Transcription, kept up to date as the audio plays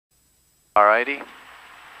Alrighty.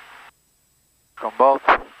 From both.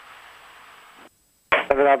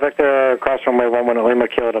 7 Victor, cross runway 11 at Lima,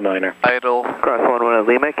 kilo to millionaire. Idle. Cross 11 at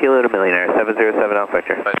Lima, kilo to millionaire, 707 Alpha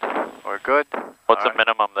Victor. Right. We're good. What's the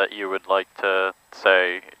minimum that you would like to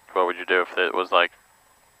say? What would you do if it was like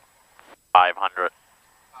 500?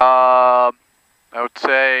 I would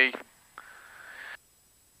say.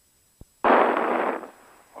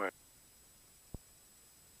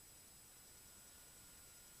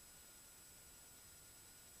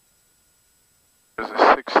 Is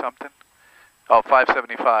it 6 something? Oh,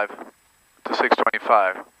 575 to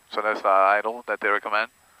 625. So that's the idle that they recommend.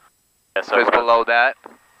 Yeah, so if it's below that,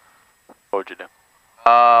 what would you do?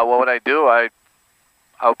 what would I do? I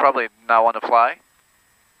would probably not want to fly.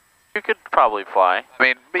 You could probably fly. I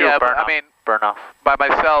mean, Do yeah, a burn but, off. I mean, Burn off. by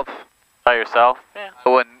myself, By yourself? Yeah. I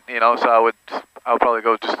wouldn't, you know, so I would probably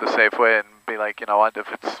go just the safe way and be like, you know what, if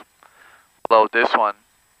it's below this one,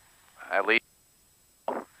 at least,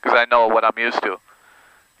 because I know what I'm used to.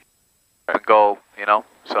 And go, you know,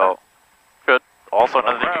 so. Good. Also,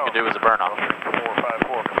 another thing you can do is a burn off.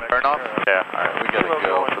 Burn off? Yeah, alright, we gotta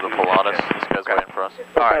go for the Pilatus. This guy's waiting for us.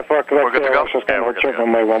 Alright, we're good to go? Yeah, we're good to go.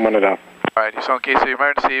 Runway 1 minute out. Alright, so in case of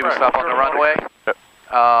emergency, we stop on the runway.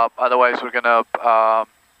 Otherwise, we're gonna,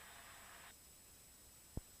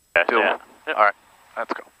 do Yeah. Alright,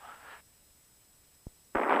 let's go.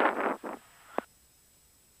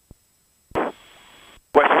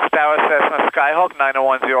 Western Tower, Cessna Skyhawk,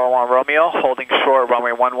 90101 Romeo, holding short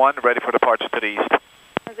runway 11, ready for departure to the east.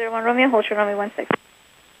 01 Romeo, hold short runway 16.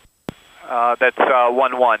 That's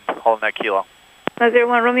 11, holding that kilo.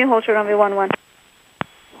 01 Romeo, hold short runway 11.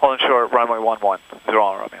 Holding short runway 11, 01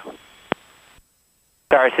 Romeo.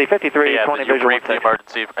 Sorry, C53, Yeah, 20 you visual. brief the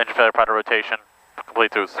emergency engine failure pilot rotation,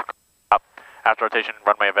 complete through up. After rotation,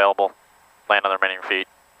 runway available, land on the remaining feet.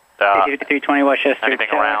 5320 Westchester. Anything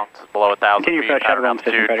around below 1,000 Continue feet, approach, pattern have a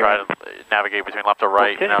position, altitude, try to navigate between left or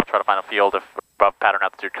right, Okay. you know, try to find a field. If above pattern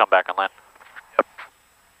altitude, come back and land. Yep.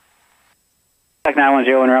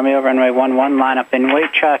 910 Romeo, runway 11, line up in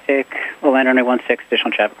wait traffic. We'll land runway 16,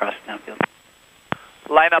 additional traffic across the downfield.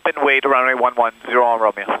 Line up and wait, runway 11, 01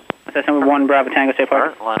 Romeo. That's number 1, Bravo Tango, safe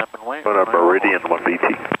harbor. Alright, line up and wait. Meridian 1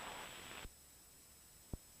 BT.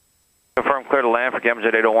 Confirm clear to land for Gamma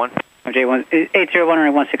Jet 801. J1, 801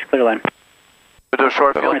 runway 16, clear to land. Do a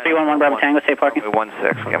short field. 311 Bravo Tango, safe parking.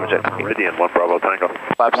 16, Gamma Jet. Meridian 1 Bravo Tango.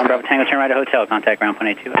 1 Bravo Tango, turn right at hotel, contact ground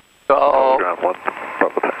 182. Go. Ground 1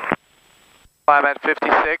 Bravo Tango. I'm at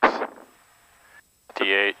 56.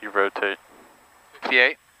 58, you rotate.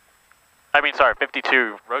 58. I mean, sorry,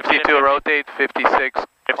 52. Rotate 52 rotate, 56.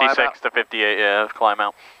 56 to 58, yeah, climb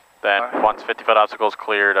out. Then Alright. once 50-foot obstacle's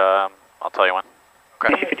cleared, I'll tell you when.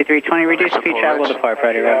 Okay. 5320, reduce speed travel to depart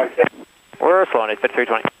Friday, Roger. We're slowing,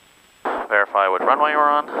 5320. Verify what runway we're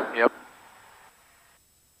on. Yep.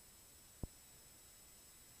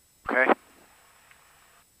 Okay.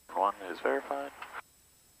 One is verified.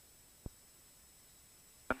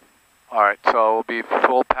 Alright, so we'll be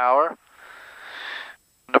full power.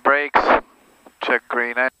 On the brakes, check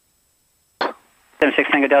green end. 76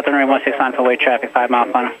 Tango Delta, runway 16 line for wait traffic, 5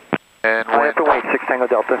 mile final. And Line wind, up and wait, 6 Tango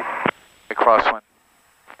Delta. crosswind.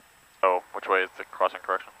 Oh, which way is the crossing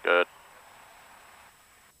correction? Good.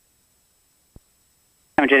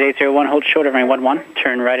 Jet 801, hold short of runway 11,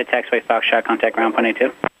 turn right at taxiway Foxtrot, contact ground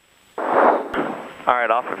 182.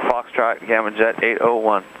 Alright, off at Foxtrot, Gamma Jet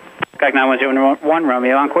 801. Back 910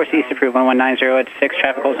 Romeo, on course east approved 1190 at 6,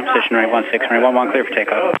 traffic holds in position, runway 16, runway 11, clear for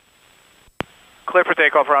takeoff. Clear for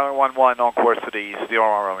takeoff, runway 11, on course to the east, 01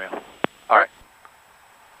 Romeo. Alright.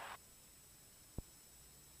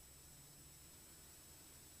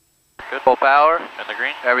 Good. Full power, In the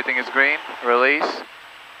green. everything is green, release.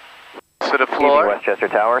 To the Evening floor, Westchester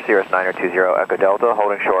Tower, Cirrus 920 Echo Delta,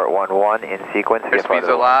 holding short 11 in sequence. airspeed's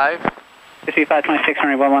alive, Speed 526,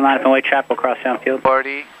 runway 11, line up and wait traffic, will cross downfield.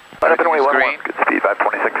 40, Line up and wait, everything is 11. green. Good speed,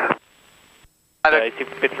 526.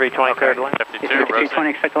 C5320 clear to land. 52, 5320, rotate.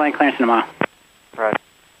 expect the lane clearance in a mile.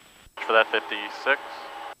 For that 56.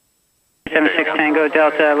 76 Tango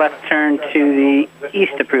Delta, left turn to the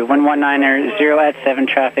east approved, 1190 at 7,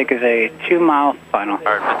 traffic is a 2 mile final.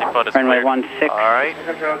 Alright, 50 foot is Runway cleared. 16. Alright.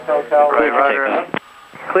 Clear Right, for takeoff.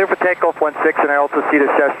 Clear for takeoff 16, and I also see the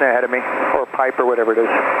Cessna ahead of me, or Pipe or whatever it is.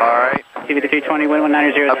 Alright. TV 320, wind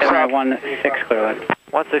 190 at 7, 16, clear line.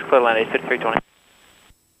 16 clear land, 5320.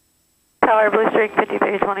 Tower, Blue Streak,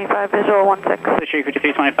 5325, visual 16. Blue Streak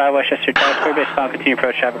 5325, Westchester Tower, clear base final, continue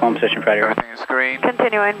approach traffic, home position Friday. Everything is green.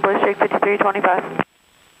 Continuing, Blue Streak, 5325.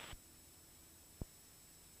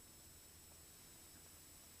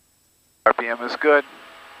 RPM is good.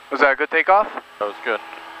 Was that a good takeoff? That was good.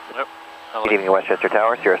 Yep. Good evening, Westchester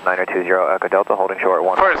Tower, Cirrus 9020 Echo Delta, holding short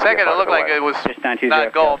 1. For a second, it looked like it was Just 920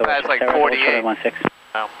 not going Delta, past like Tower, 48. 16.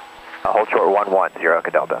 Hold short 110 Echo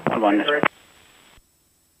Delta. 1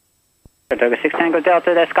 Saratoga 6 Tango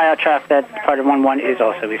Delta, that sky out traffic that departed 11 is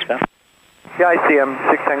also eastbound. Yeah, I see him,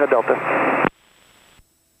 6 Tango Delta.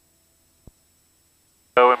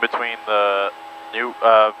 Go in between the new,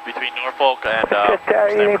 between Norfolk and,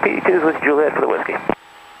 EAP2 with Juliet for the whiskey.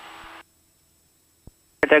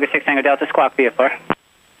 Saratoga 6 Tango Delta, squawk VFR.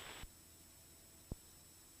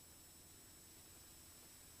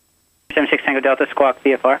 Six Tango Delta, squawk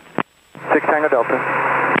VFR. 6 Tango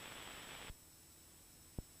Delta.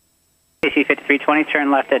 AC 5320,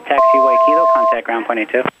 turn left at taxiway Kilo, contact ground point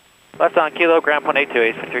 82. Left on Kilo, ground point 82,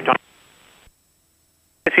 AC 320.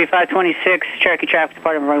 526, Cherokee traffic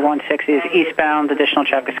departing runway 16 is eastbound, additional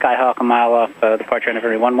traffic Skyhawk a mile off departure on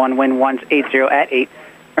runway 11, wind 180 at 8,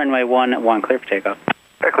 runway 11, clear for takeoff.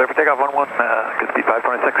 Okay, clear for takeoff 11, good speed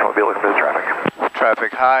 526, we'll be looking for the traffic.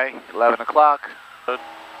 Traffic high, 11 o'clock. Good.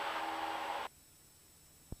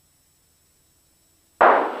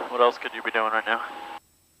 What else could you be doing right now?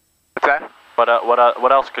 What's that?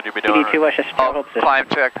 What else could you be doing? PD2 Westchester, Oh, climb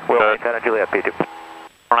check. Will, Santa Juliet P2.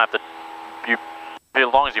 Don't have to,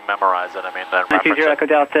 as long as you memorize it, I mean, then 920 Echo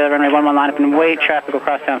Delta, runway 11, line up and wait, traffic will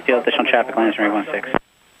cross town field, additional traffic lanes runway 16.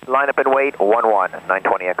 Line up and wait, 11,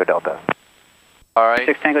 920 Echo Delta. Alright.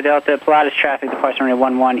 6 Tango Delta, Pilatus traffic departure runway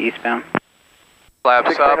 11, eastbound. Flaps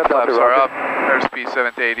Six up, Tango Delta, flaps are roger. up. Airspeed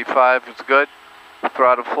 7 to 85 is good.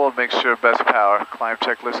 Throttle full, make sure best power. Climb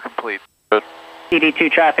checklist complete. Good.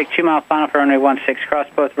 PD2 traffic, 2 mile final for runway 16, cross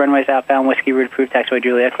both runways outbound, whiskey route approved, taxiway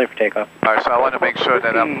Juliet, clear for takeoff. Alright, so I want to make sure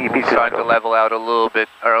that I'm starting to level out a little bit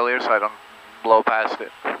earlier so I don't blow past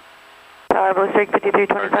it. Tower, Blue Streak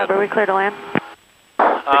 5325, are we clear to land?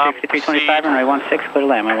 5325, runway 16, clear to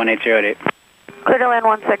land, 1808. Clear to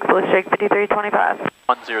land 16, Blue Streak 5325.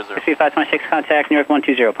 100. Speed 526, contact New York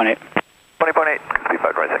 120.8. 20.8, speed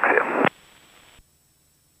 526, yeah.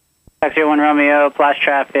 Taxi 01 Romeo, flash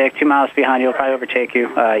traffic, 2 miles behind you, will probably overtake you,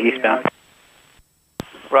 eastbound.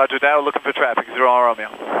 Roger, now looking for traffic, 0 on Romeo.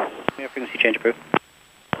 New York frequency change approved.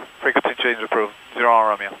 Frequency change approved, 0 on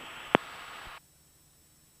Romeo.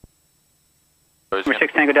 Number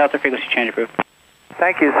 6 Tango Delta, frequency change approved.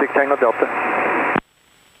 Thank you, 6 Tango Delta.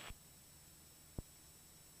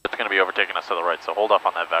 It's going to be overtaking us to the right, so hold off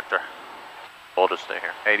on that vector. We'll just stay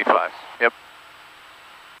here. 85. Yep.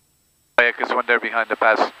 Oh, yeah, because when they're behind the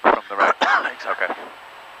pass from the right. Okay. Let's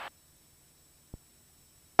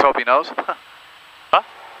hope he knows. Huh? Let's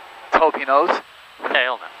hope he knows. Yeah,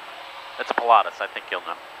 he'll know. It's Pilatus, I think he'll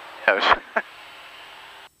know. Yeah,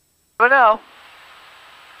 but now.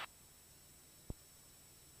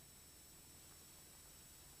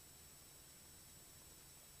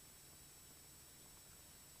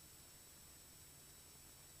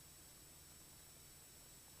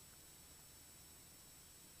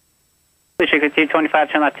 Blue Streak 5225,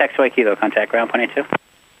 turn left taxiway Kilo, contact ground point 82.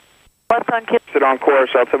 Left on Kilo. Sit on course,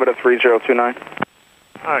 altimeter 3029.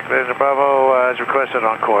 Alright, Clear Bravo, as requested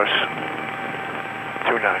on course.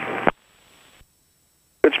 29.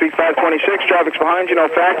 Good speed 526, traffic's behind you, no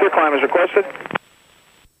factor, climb is requested.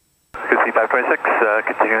 Good speed 526,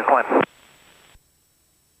 continuing climb.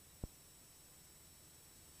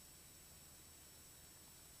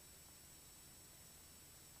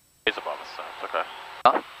 He's above us, so it's okay.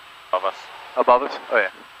 Huh? Above us. Above us? Oh, yeah.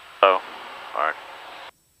 Oh, alright.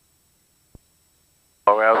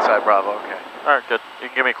 Oh, we're outside Bravo, okay. Alright, good. You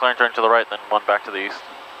can give me a clearing turn to the right, then one back to the east.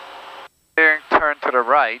 Clearing turn to the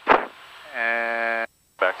right, and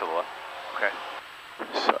Back to the left. okay.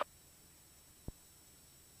 So,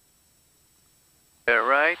 get it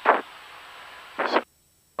right.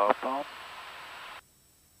 So, boom.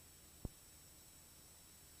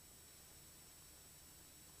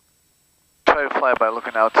 Try to fly by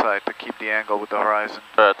looking outside to keep the angle with the horizon.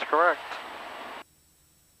 That's correct.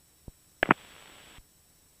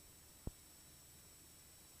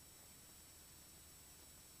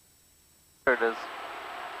 There it is.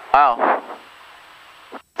 Wow.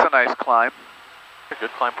 It's a nice climb. A good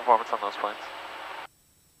climb performance on those planes.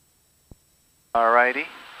 Alrighty.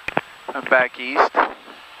 I'm back east.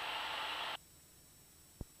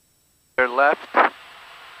 They're left.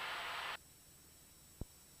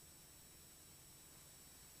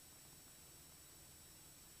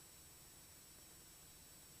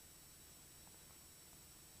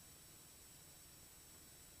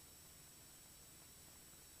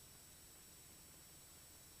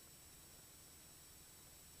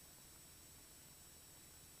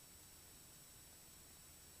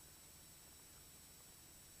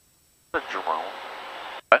 A drone.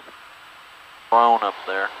 What? Drone up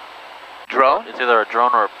there. Drone? It's either a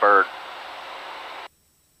drone or a bird.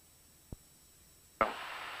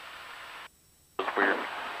 That's weird.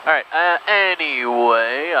 Alright,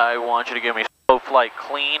 anyway, I want you to give me slow flight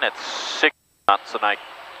clean at 60 knots, and I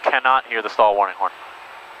cannot hear the stall warning horn.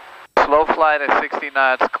 Slow flight at 60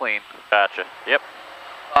 knots, clean. Gotcha. Yep.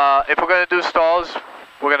 If we're going to do stalls,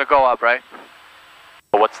 we're going to go up, right?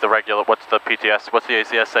 What's the PTS, what's the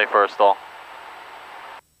ACS say for a stall?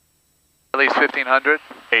 At least 1500?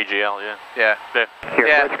 AGL, yeah. Yeah. Here,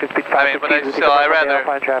 Yeah. I mean, but I'd rather...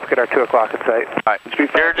 Find traffic at our 2 o'clock at site. Alright.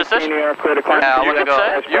 Your decision? Yeah, I'm going to go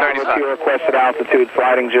As per 35. your requested altitude,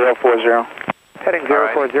 flighting 040. Heading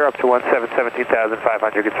 040 up to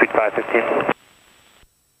 17,500, good speed 515.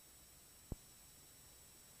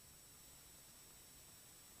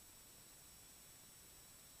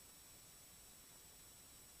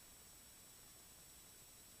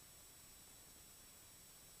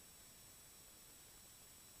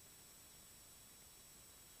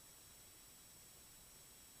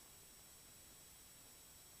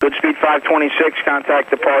 Good speed 526, contact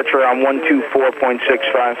departure on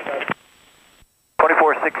 124.65.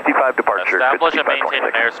 2465 departure. Establish and maintain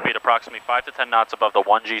an airspeed approximately 5 to 10 knots above the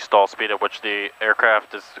 1G stall speed at which the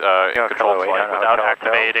aircraft is controlled flight without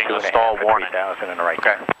activating the stall warning.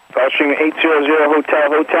 Okay. Gulfstream 800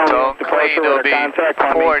 Hotel, So clean, it'll be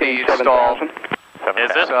 40 stall.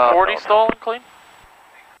 Is it So- 40 stall and clean?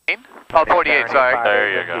 Oh, 48, sorry.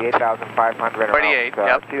 There you go. 8,500. 48,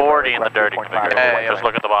 yep. 40 in the dirty figure. Yeah. Just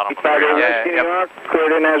look at the bottom. Yeah, New yep. York,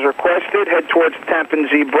 cleared in as requested. Head towards the Tappan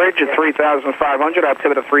Zee Bridge at 3,500.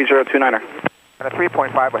 Altimeter 3029er. And a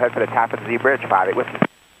 3.5 will head for the Tappan Zee Bridge, Bobby. With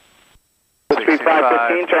Good speed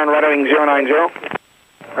 515, turn right heading 090.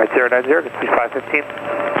 right 090, good speed 515.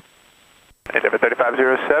 Endeavor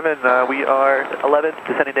 3507, we are 11,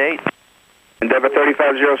 descending to 8. Endeavor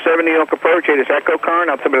 3507, New York approach, ATIS Echo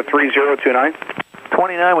Current, altimeter 3029.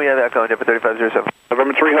 29, we have Echo, Endeavor 3507.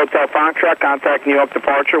 November 3 Hotel Foxtrot, contact New York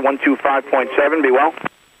departure 125.7, be well.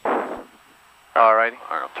 Alrighty. Alright,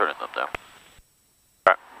 I'm turning them down.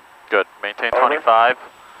 Alright, good. Maintain 25.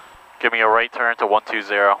 Give me a right turn to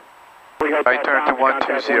 120. Right turn to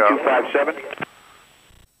 120. 1257.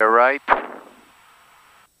 You're right.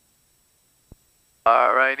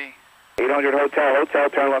 Alrighty. 800 Hotel,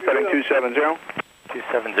 turn left heading 270.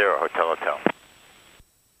 270, Hotel.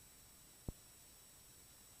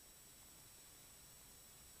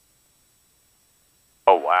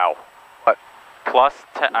 Oh wow. What? Plus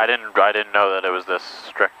 10, I didn't know that it was this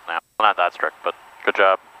strict now. Well, not that strict, but good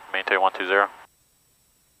job. Maintain 120.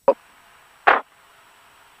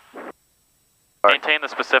 Maintain the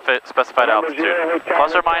specified altitude.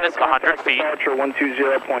 Plus or minus 100 feet. Departure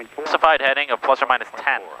 120.4. Specified heading of plus or minus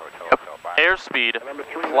 10. Airspeed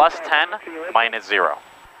plus 10 minus 0.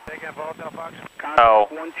 So,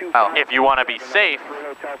 if you want to be safe,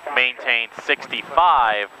 maintain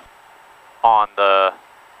 65 on the...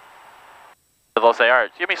 They'll say, alright,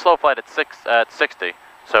 give me slow flight at 60.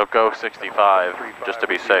 So go 65 just to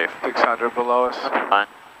be safe. 600 below us. Fine.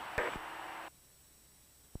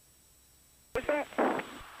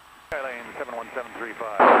 Lane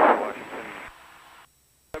 71735, Washington.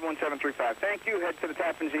 71735, thank you. Head to the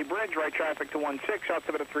Tappan Zee Bridge, right traffic to 16,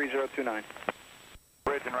 altimeter 3029.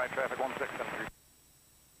 Bridge and right traffic 1673.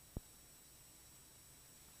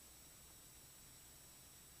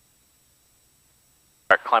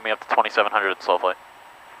 Alright, climbing up to 2700 at slow flight.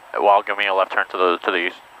 While giving me a left turn to the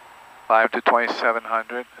east. 5 to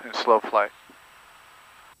 2700 in slow flight.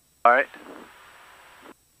 Alright.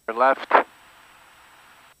 Your left.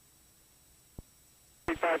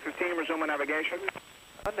 515, resume navigation.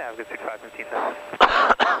 Nav, good 6515.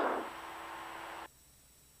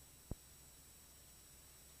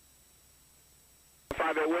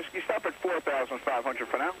 58 Whiskey, stop at 4,500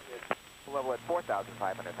 for now. Level at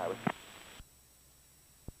 4,500, highway.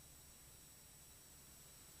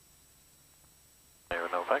 I don't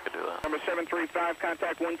even know if I could do that. Number 735,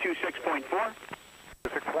 contact 126.4.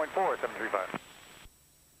 6.4, 735.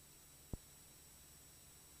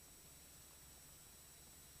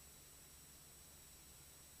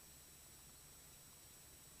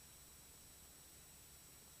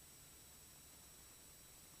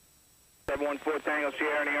 Seven 14 Tango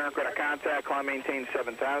Sierra, New York, got a contact, climb maintain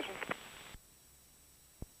 7,000.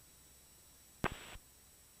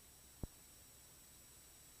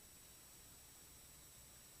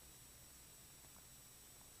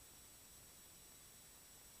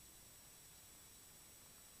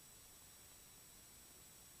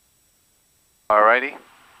 Alrighty.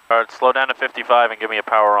 Alright, slow down to 55 and give me a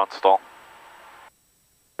power on stall.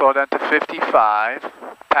 Slow down to 55.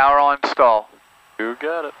 Power on stall. You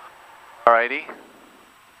got it. Alrighty.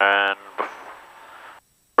 And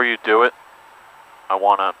Before you do it, I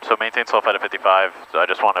want to, so maintain slow flight at 55, so I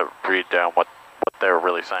just want to read down what they're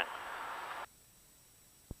really saying.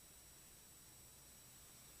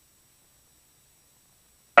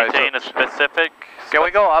 Maintain a specific... Can we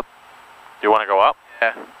go up? Do you want to go up?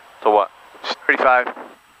 Yeah. To what? 35. Want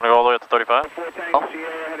to go all the way up to 35? Oh.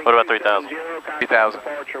 What about 3,000? 3,000.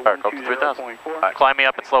 Alright, go up to 3,000. Right. Climb me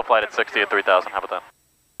up in slow flight at 60 at 3,000, how about that?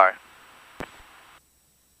 Alright.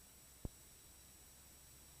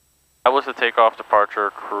 Establish the takeoff departure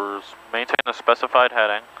cruise. Maintain a specified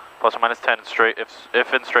heading, plus or minus 10 in straight.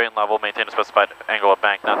 If in straight and level, maintain a specified angle of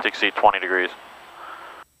bank not to exceed 20 degrees.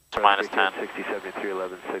 Plus or minus 10.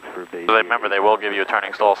 607311 for base. So remember, they will give you a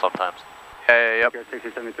turning stall sometimes. Yeah, yep.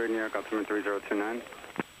 6073 New York, altimeter 3029.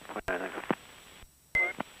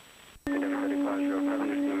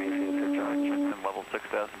 Level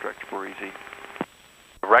 6000, direct for easy.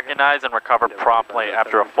 Recognize and recover promptly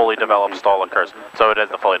after a fully developed stall occurs. So it is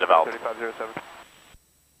the fully developed. 3507.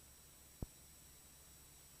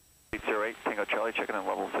 808, Tango Charlie, checking in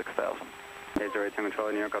level 6000. 808 Tango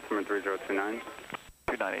Charlie, New York, altimeter 3029.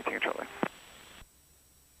 298, Tango Charlie.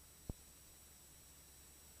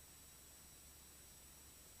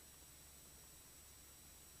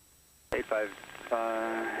 Eight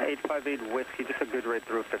five eight whiskey, just a good rate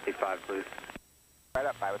through 55, please. Right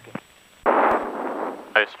up, 5 whiskey.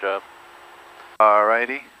 Nice job.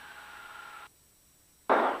 Alrighty.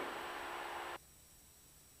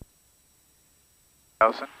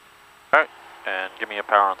 Thousand. Alright, and give me a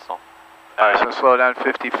power on stall. Alright, so slow down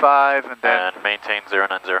 55 and then... And maintain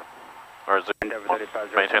 090. Or zero. Endeavor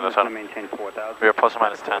 3507. Maintain the sun. Maintain 4000. We are plus or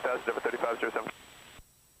minus 10. 3507.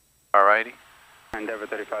 Alrighty. Endeavor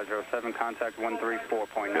 3507, contact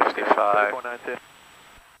 134.9. 55.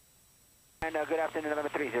 And good afternoon, November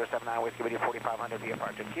 3079, whiskey with you 4500 via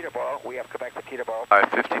departure Teterboro. We have Quebec to Teterboro. Alright,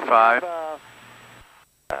 55.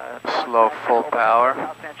 Slow full power.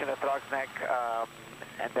 South tension at Throg's Neck,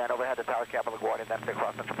 and then overhead the tower cap of LaGuardia, and then to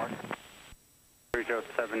cross Central Park.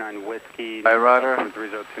 3079 whiskey. Hi, Rudder.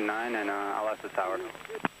 3029, and I'll ask the tower.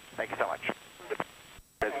 Thank you so much.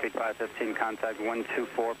 Speed 515, contact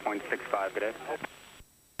 124.65, good day.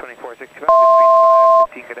 2465, speed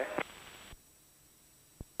 515, good day.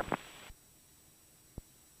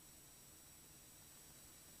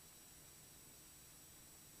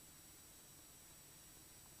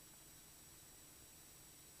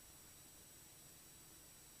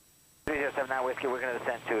 Now whiskey, we're going to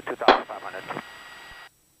descend to 2,500.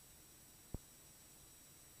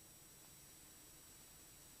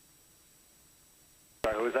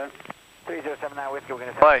 Sorry, who was that? 3079 whiskey, we're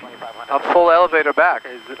going to Why? descend to 2,500. I'm full elevator back.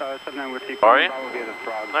 Okay, 79 whiskey. Are you? Probably the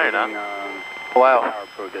Frog. No, you're not. Wow. Tower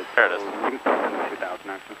approved it. There it is. So you can start in 2000,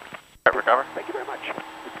 actually. Alright, recover. Thank you very much.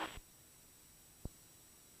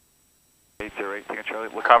 808, Tango Charlie.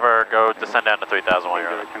 Recover, go descend down to 3,000 while you're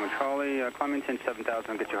on it. Tango Charlie, climb maintain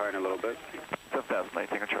 7000, get you higher in a little bit. 7000,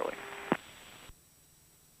 Tango Charlie.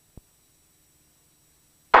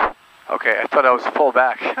 Okay, I thought I was full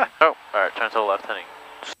back. Oh, alright, turn to the left heading.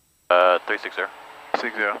 360.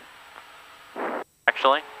 60.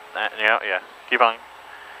 Actually, yeah, keep on.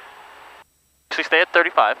 Actually, stay at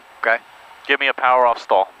 35. Okay. Give me a power off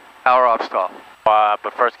stall. Power off stall.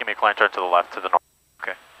 But first give me a climb turn to the left, to the north.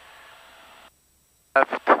 Okay.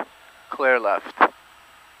 Left. Clear left.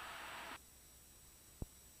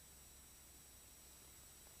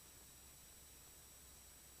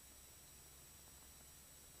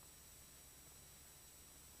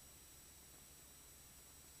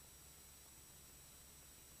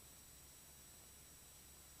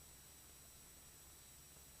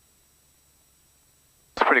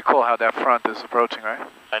 It's pretty cool how that front is approaching, right?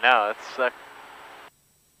 I know, it's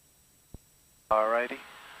Alrighty.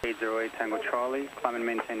 808 Tango Charlie, climb and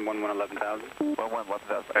maintain 111000.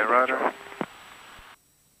 111000. Hey, rudder.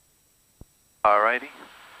 Alrighty.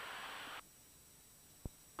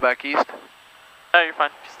 Back east. no, you're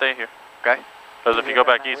fine. Stay here. Okay. Because if you go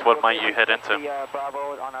back east, what might you hit into? The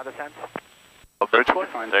Bravo on our descent. Oh, Bridgeport?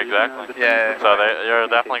 Exactly. Yeah. So they're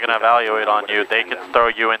definitely going to evaluate on you. They could throw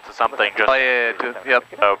you into something just... Oh, yeah, yep.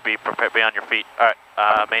 So be prepared, be on your feet.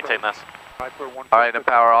 Alright, maintain this. Alright, and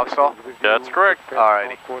power off stall? That's correct.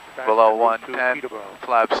 Alrighty. Below 110,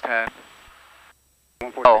 flaps 10.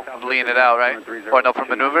 Oh, lean it out, right? Or no, for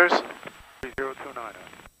maneuvers?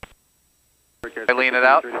 I lean it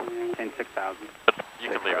out? Maintain 6000. You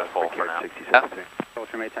can leave it full for now. Yeah.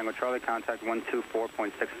 Ultimate Tango Charlie, contact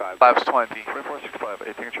 124.65. Flaps 20. 2465,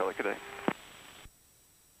 8 Tango Charlie, good day.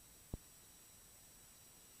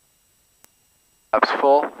 Flaps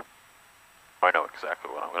full. I know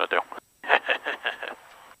exactly what I'm going to do.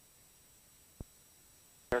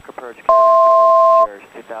 York approach, Caravan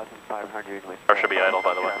 2,500 with... Or should be idle,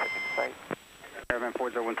 by the way. Caravan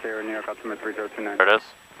 4010, New York, altimeter 3029. There it is.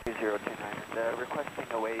 3029, and requesting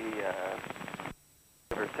away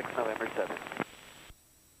over 6 November 7.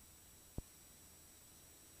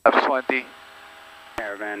 Ups 20.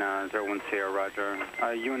 Caravan 010, roger.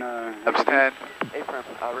 You and Ups 10. Affirm,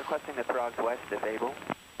 requesting the throgs west if able.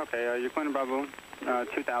 Okay, you're clearing Bravo,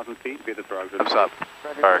 2,000 feet via the throgs. Ups up.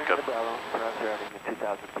 Alright, good. Bravo, throgs routing at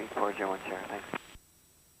 2,000 feet, 401 share, thanks.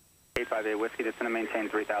 858 Whiskey, that's going to maintain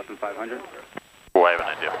 3,500. Oh, I have an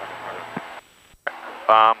idea.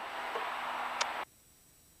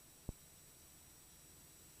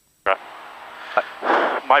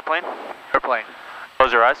 My plane? Airplane.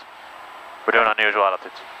 Close your eyes. We're doing unusual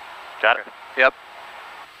altitudes. Got it? Yep.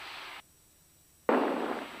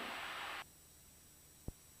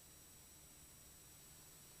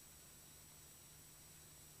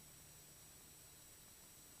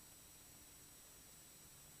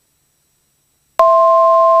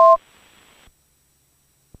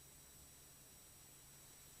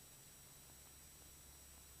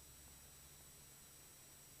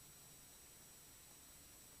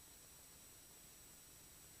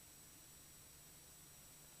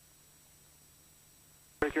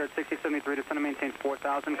 You're at 6073, descend to maintain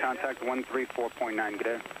 4,000, contact 134.9, good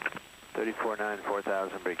day. 34.9,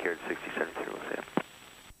 4,000, break here at 6073, we'll see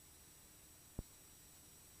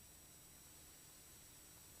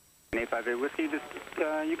you. 858 Whiskey,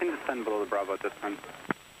 you can descend below the Bravo at this time.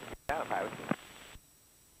 Yeah, pilot.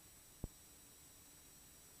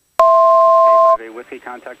 858 Whiskey,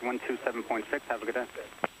 contact 127.6, have a good day.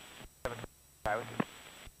 Pilot.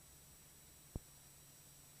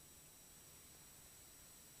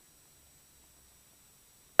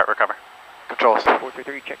 Recover. Controls.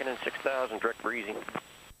 433, checking in 6,000, direct breezy.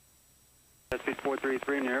 Speed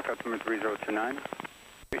 433, New York, altimeter 3029.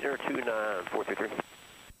 3029, 433.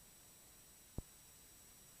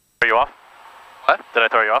 Throw you off? What? Did I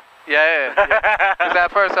throw you off? Yeah. Because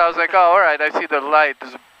at first I was like, oh, alright, I see the light.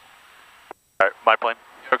 Alright, my plane.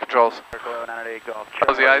 Your controls.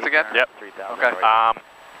 Close the eyes again? Yep. Okay.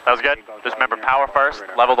 That was good. Just remember, power first,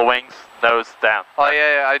 level the wings, nose down. Oh,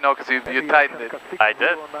 yeah, I know, because you tightened it. I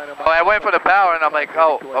did. Oh, I went for the power, and I'm like,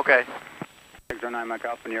 oh, okay. 609 Mike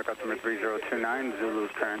Alpha, New York, altimeter 3029, Zulu's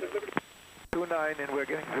current. 29, and we're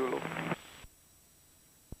getting Zulu.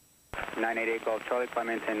 988 Golf Charlie, fly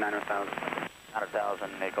maintain 9,000.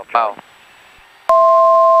 9,000, make Golf Wow.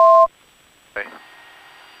 We're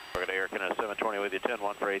going to Airkin at 720 with you,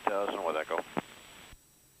 10-1 for 8,000, where'd that go?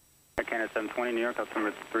 Aircan at 720, New York,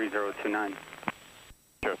 altimeter 3029.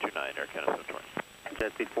 029, Airkin at 720.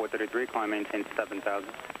 Jet speed 433, climb maintain 7,000.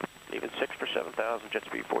 Even 6 for 7,000, jet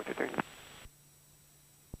speed 433.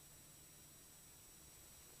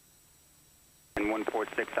 And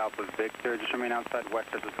 146 Alpha Victor, just remain outside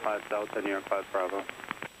west of this class Delta, New York class Bravo.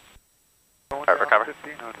 Alright, recover.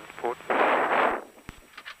 1500, port.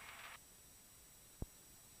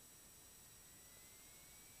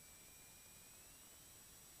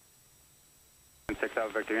 6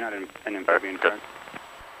 Alpha Victor, you're not in an amphibian, Good. correct?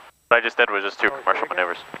 What I just did was just 2 commercial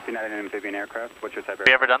maneuvers. You're not in an amphibian aircraft? What's your type of Have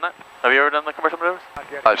you ever done that? Have you ever done the commercial maneuvers?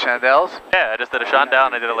 Chandels? Yeah, I just did a Chandelle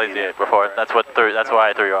and I did a Lazy 8 before. That's why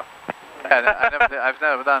I threw you off. Yeah, I've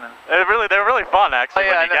never done it. They're really fun, actually, Oh,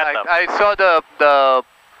 yeah, when you get them. I saw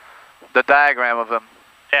the diagram of them.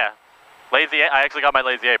 Yeah. Lazy 8, I actually got my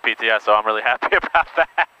Lazy 8 PTS, so I'm really happy about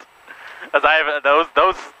that. As I have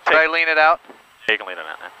those Should I lean it out? You can lean it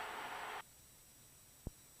out now.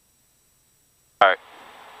 Alright.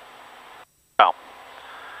 Well,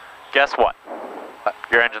 guess what?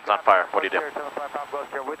 Your engine's on fire. What do you do?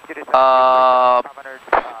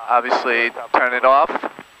 Obviously turn it off.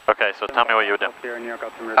 Okay, so tell me what you would do.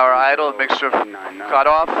 Power idle, mixture cut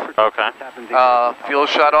off. Okay. Fuel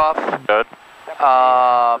shut off. Good.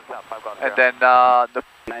 And then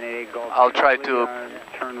I'll try to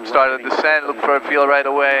start a descent, look for a fuel right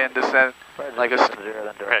away, and descend like a...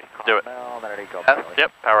 Okay, do it.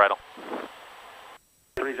 Yep, power idle.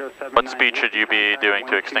 What speed should you be doing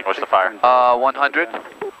to extinguish the fire? 100.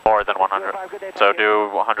 More than 100. So do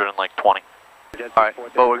 120. Alright,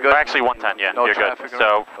 but we're good? Or actually 110, yeah, No you're good. traffic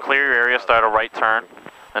So clear your area, start a right turn,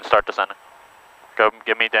 and start descending. Go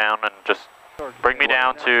get me down and just bring me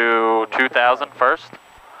down to 2,000 first,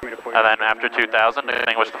 and then after 2,000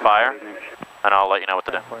 extinguish the fire, and I'll let you know what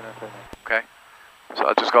to do. Okay. So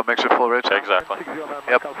I'll just go mixture full rich? Exactly.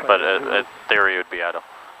 Yep. But in theory it would be idle.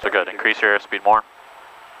 So good, increase your airspeed more.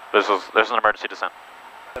 There's an emergency descent.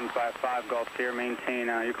 755 Golf Sierra, maintain,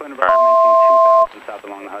 you're clear to Bravo, maintain 2,000 south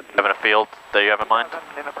along the Hudson. Having a field that you have in mind?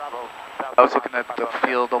 I was looking at the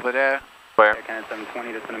field over there. Where? Canada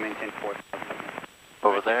 720, just going to maintain 4.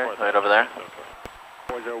 Over there? Right over there?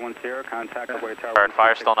 4010, contact away tower. Alright,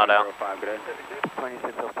 fire still not out. 2605, good day.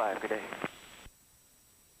 2605, good day.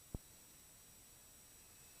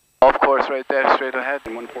 Golf course right there, straight ahead.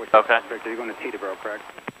 Okay. Victor, you're going to Teterboro, correct?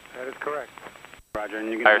 That is correct. Roger, and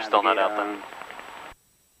you're going Fire's to still not out then.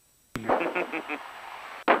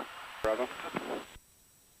 Bravo.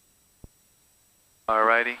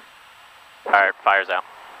 Alrighty. Alright, fire's out.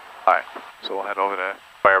 Alright, so we'll head over there.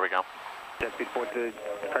 Where are we going? Jet speed 4 to,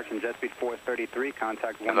 correction, jet speed 433,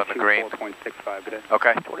 contact on the green. 124.65, good day.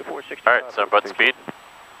 Okay. 2460. Alright, so what speed?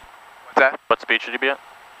 What's that? What speed should you be at?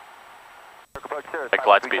 Like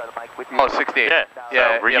glide speed. Oh, 68. Yeah.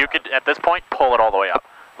 Yeah, So yep. you could, at this point, pull it all the way up.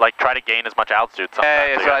 Like, try to gain as much altitude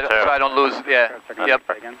sometimes. Yeah, so I don't lose, yeah. Yep.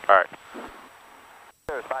 Alright.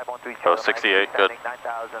 So 68, good.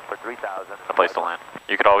 9,000 for 3,000. A place to land.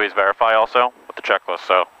 You could always verify also with the checklist.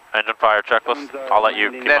 So, engine fire checklist, I'll let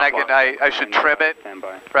you keep Then on I should trim it,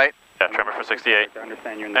 right? Yeah, trim it for 68.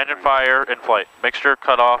 Engine Engine fire in flight. Mixture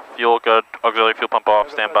cut off, fuel good, auxiliary fuel pump off,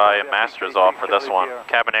 standby, and master is off for this one.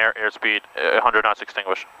 Cabin air, airspeed, 100 knots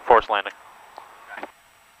extinguished. Forced landing.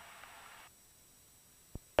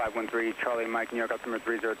 513, Charlie Mike, New York, customer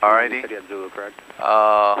 302. Alrighty. City of Zulu, correct?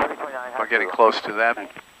 We're getting close to them.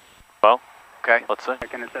 Well, Okay. let's see.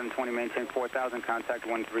 Second at 720, maintain 4,000, contact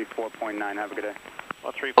 134.9, have a good day.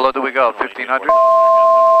 How low do we go? 1,500?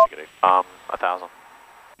 1,000.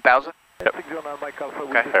 1,000? Yep.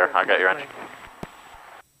 Okay. Here, I got your engine.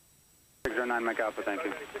 609, Mike Alpha, thank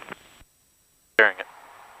you. Clearing it.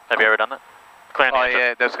 Have you ever done that? Clearing the Oh, engine.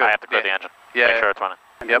 yeah, that's good. I have to clear Yeah. the engine. Yeah. Make sure it's running.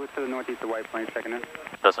 Yep. To the northeast of White Plains, second in.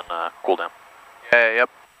 Doesn't cool down. Yeah, yep.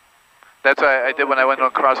 That's what I did when I went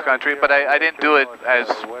on cross country, but I didn't do it as,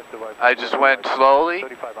 I just went slowly,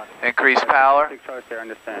 increased power. I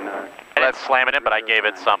didn't slam it in, but I gave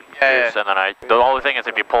it some Yeah, juice, and then the only thing is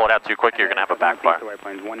if you pull it out too quick, you're going to have a backfire.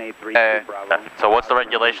 Yeah. So what's the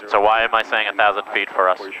regulation? So why am I saying 1,000 feet for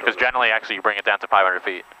us? Because generally, actually, you bring it down to 500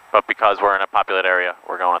 feet. But because we're in a populated area,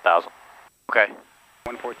 we're going 1,000. Okay.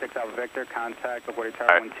 146 Alpha Victor, contact the Tower. All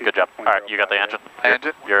right, good job. All right, you got the engine?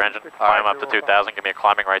 Engine? Your engine. Climb up to 2,000. Give me a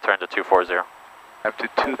climbing right turn to 240. Up to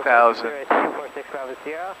 2,000. 246 Bravo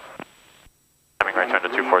Sierra. Climbing right turn to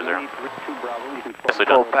 240. Nicely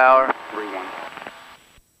Full done. power.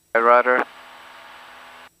 Right rudder.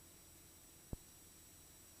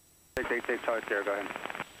 Take Charlie Sierra, go ahead.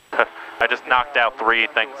 I just knocked out 3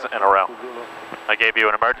 things in a row. I gave you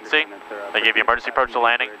an emergency, I gave you emergency approach to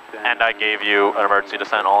landing, and I gave you an emergency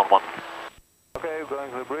descent all in one. Okay,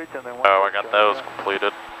 going to the bridge and then Oh, I got those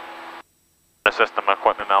completed. The system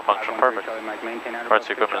equipment malfunction, perfect.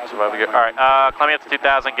 Emergency equipment survival gear. Alright, climb me up to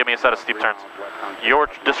 2,000, give me a set of steep turns. Your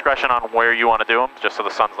discretion on where you want to do them, just so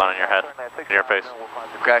the sun's not in your head, in your face.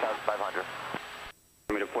 Okay.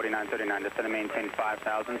 4939, descend and maintain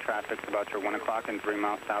 5,000. Traffic's about your 1 o'clock and 3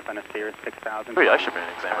 miles south on a Sears 6,000. Ooh, I should be an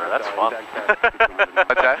examiner, that's fun.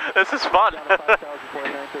 What's that? This is fun.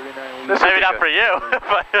 This Maybe will not be for you,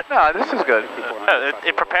 but No, this is good.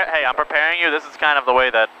 hey, I'm preparing you. This is kind of the way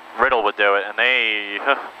that Riddle would do it, and they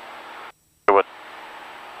would.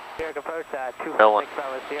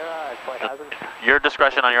 Your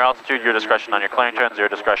discretion on your altitude, your discretion on your clearing turns, your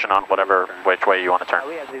discretion on whatever which way you want to turn.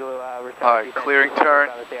 Alright, clearing turn.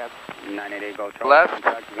 988 Gulf Left.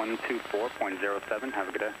 124.07, have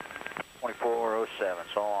a good day. 2407,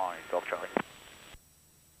 so long, Gulf Charlie.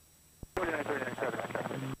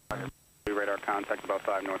 Radar contact about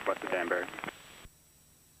 5 northwest of Danbury.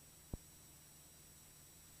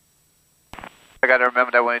 I gotta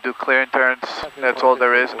remember that when I do clearing turns, that's all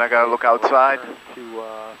there is, and I gotta look outside. To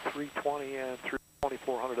 320 and through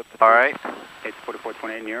 2400 up to Alright. It's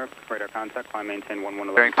 4428 New York, radar contact, climb maintain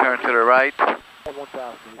 1111. Clearing turn to the right.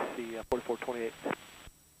 1000, you see 4428.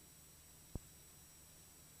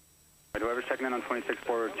 Whoever's checking in on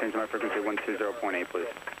 26-4, change my frequency 120.8, please.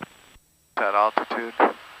 That altitude.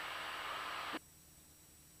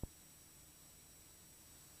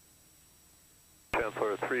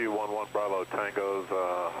 Chancellor 311 Bravo Tango's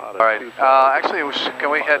out of Alright, actually, can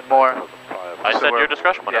we head more? I said your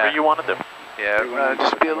discretion, whatever you want to do. Yeah,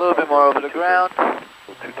 just be a little bit more over the ground.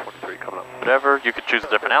 223 coming up. Whatever, you could choose a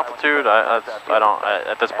different altitude.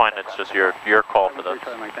 At this point, it's just your call for this.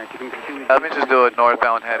 Let me just do it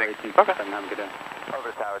northbound heading. Okay.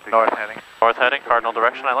 North heading. North heading, cardinal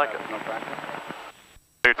direction, I like it.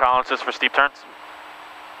 Your tolerances for steep turns?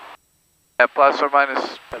 Yeah, plus or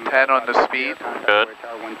minus 10 on the speed. Good.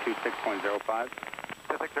 126.05.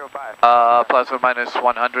 Plus or minus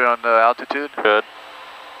 100 on the altitude. Good.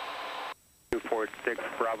 240 46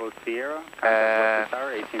 Bravo Sierra. And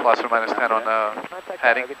plus or minus 10 on the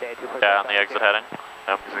heading. Yeah, on the exit heading.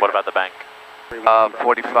 What about the bank?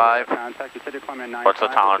 45. What's the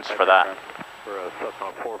tolerance for that? For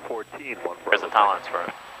Cessna 414, Where's the tolerance for it?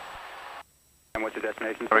 And what's your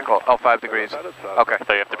destination? What do we call it? Oh, 5 degrees. Okay.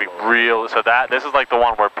 So you have to be real. So this is like the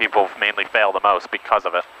one where people mainly fail the most because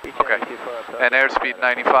of it. Okay. And airspeed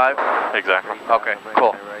 95? Exactly. Okay,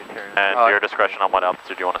 cool. And your discretion on what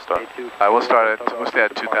altitude you want to start. Alright, we'll stay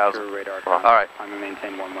at 2,000. Alright.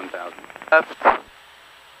 Maintain 11,000. Left.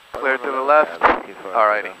 Clear to the left.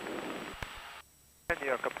 Alrighty. New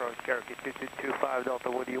York approach, Cherokee 2225 Delta,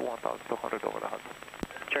 what do you want? 200 over the Hudson.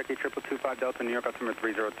 Cherokee 2225 Delta, New York, altimeter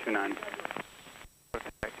 3029.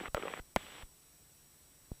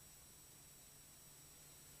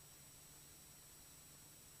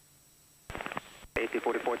 AC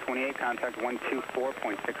 4428, contact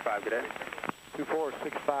 124.65, good day.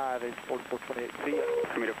 2465 is 4428 feet.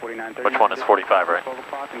 Altimeter 4930. Which one is 45, right? 12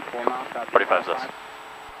 o'clock and 4 miles south. 45 is this.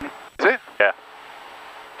 Is it? Yeah.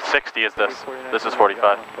 60 is this. This is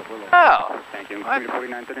 45. Oh. Thank you. What? Altimeter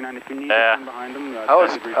 4939, if you need Yeah. to behind them. That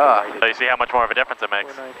was, So you see how much more of a difference it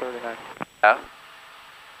makes. 4939. yeah.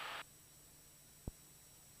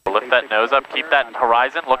 Lift that nose up, keep that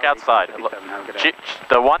horizon, look outside.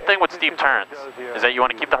 The one thing with steep turns is that you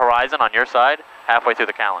want to keep the horizon on your side halfway through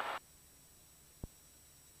the Callan.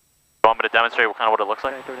 You want me to demonstrate what it looks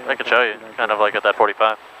like? I can show you, kind of like at that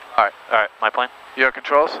 45. Alright, my plane? Your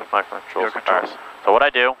controls? My controls. Your controls. Right. So what I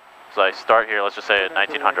do is I start here, let's just say at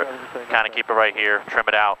 1900. Kind of keep it right here, trim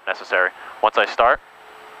it out, necessary. Once I start,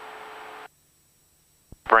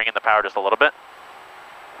 bring in the power just a little bit.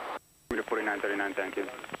 4939, thank you.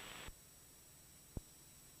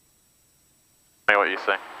 Tell me what you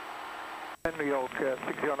see. New York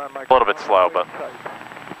 609 Mike. A little bit slow, but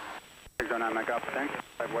 609 Mike Alpha, thanks.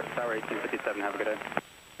 5 West Tower, 1857, have a good day.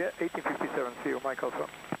 Yeah, 1857, see you, Mike Alpha.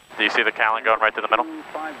 do you see the Callan going right through the middle?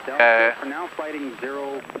 5 Delta, for now flighting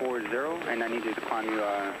 040, and I need you to climb you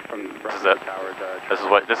from This is it. Towers.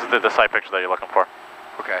 This is the site picture that you're looking for.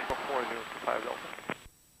 Okay. 405 Delta.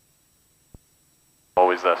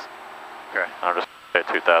 Always this. Okay. I'm just at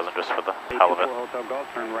 2000 just for the hell of it. 824 Hotel Golf,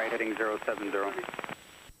 turn right heading 070.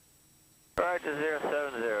 Right to 070,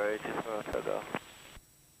 824 Hotel Golf.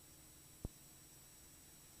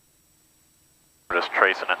 I'm just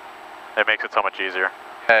tracing it. It makes it so much easier.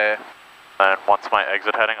 Yeah. And once my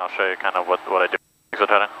exit heading, I'll show you kind of what I do. Exit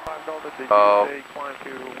heading. Oh.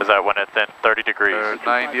 Is that when it's in 30 degrees? There's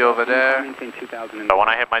 90 over there. So when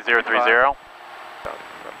I hit my 030,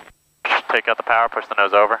 take out the power, push the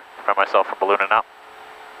nose over, prevent myself from ballooning out,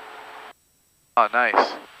 Oh,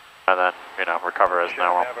 nice. and then, recover as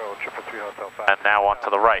normal. And now on to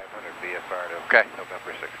the right. Okay.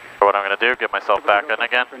 So what I'm going to do, get myself back in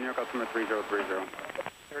again. New York altimeter 3030.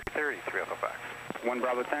 1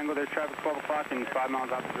 Bravo Tango, there's traffic 12 o'clock in 5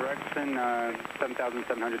 miles opposite direction,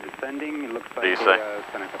 7,700 descending. It looks like Do you see?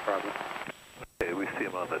 Seneca problem. Okay, we see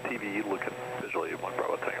him on the TV looking visually at 1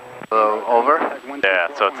 Bravo Tango. So, over? Yeah,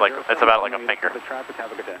 so it's about like a finger. Traffic,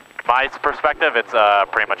 have a good day. My perspective, it's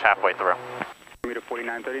pretty much halfway through. Altimeter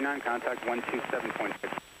 4939, contact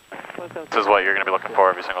 127.6. This is what you're going to be looking for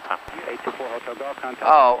every single time. 824 Hotel Golf, contact.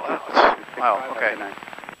 Oh, wow, okay.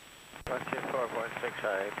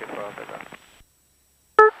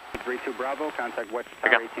 32 Bravo, contact West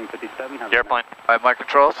Okay. Tower 1857. Have a Airplane. Alright, my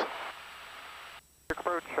controls?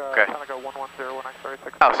 Approach, Okay. Tango 110,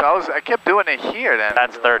 1X36. Oh, so I kept doing it here then.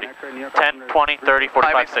 That's 30. 10, 20, 30,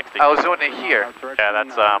 45, 60. I was doing it here, Yeah,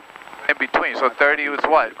 that's in between. So 30 was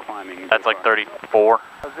what? that's like 34.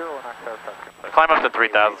 0 and X Climb up to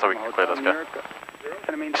 3,000 so we can clear this guy.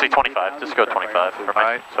 See 25. Just go 25 for me.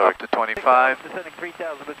 Alright, So up to 25. Descending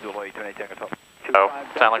 3,000, but do 28 Tango top.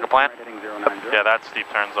 sound like a plan? Yeah, that's steep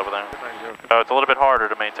turns over there. So it's a little bit harder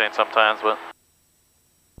to maintain sometimes, but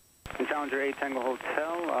Challenger 8 Tango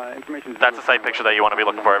Hotel, information. that's the site picture that you want to be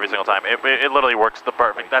looking for every single time. It literally works the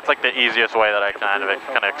perfect. That's like the easiest way that I kind of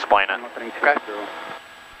explain it. Okay.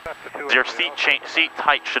 Your seat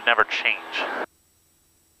height should never change.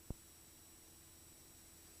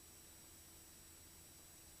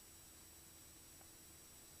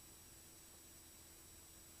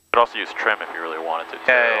 You could also use trim if you really wanted to.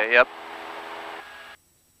 Too. Yep.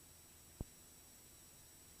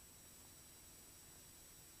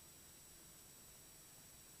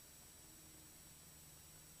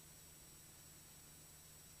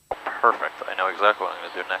 Perfect. I know exactly what I'm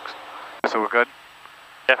going to do next. So we're good?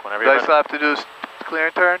 Yeah, whenever Do you're I ready. still have to do clear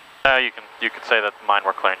and turn? You could say that mine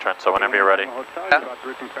were clearing turn, so whenever you're ready.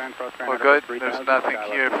 We're good? There's nothing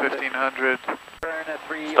here, 1500.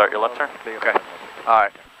 Start your left turn. Okay.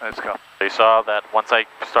 Alright, let's go. So you saw that once I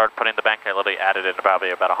started putting the bank, I literally added in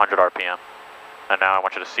probably about 100 RPM. And now I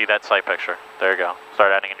want you to see that sight picture. There you go.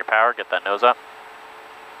 Start adding in your power, get that nose up.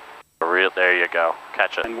 There you go.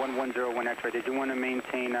 Catch it. And 1101 X-ray, did you want to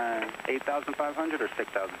maintain 8,500 or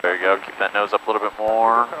 6,000? There you go. Keep that nose up a little bit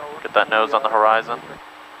more. Get that nose on the horizon.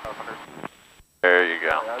 There you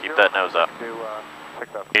go. Keep that nose up.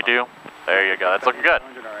 You do? There you go. That's looking good.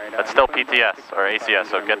 That's still PTS or ACS,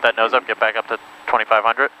 so get that nose up, get back up to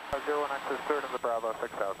 2,500.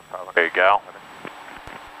 There you go.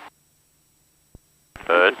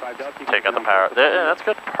 Good. Take out the power. Yeah, that's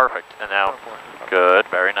good. Perfect. And now, good.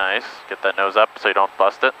 Very nice. Get that nose up so you don't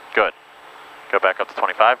bust it. Good. Go back up to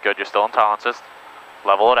 25. Good. You're still in tolerances.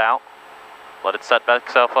 Level it out. Let it set back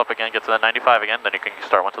itself up again. Get to that 95 again. Then you can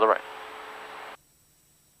start one to the right.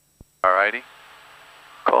 Alrighty.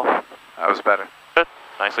 Cool. That was better. Good.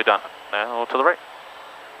 Nicely done. Now to the right.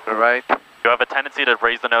 To the right. You have a tendency to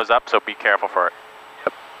raise the nose up, so be careful for it.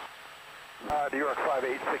 New York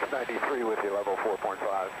 58693 with you, level 4.5.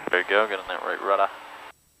 There you go, get in that right rudder.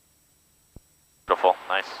 Beautiful,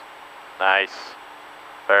 nice. Nice.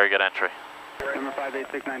 Very good entry. Number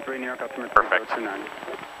 58693, New York, customer. Perfect.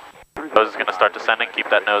 Nose is going to start descending, keep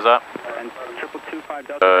that nose up. And 225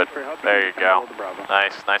 Delta. Good, there you go.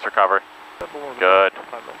 Nice, nice recovery. Good.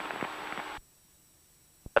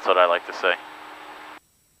 That's what I like to see.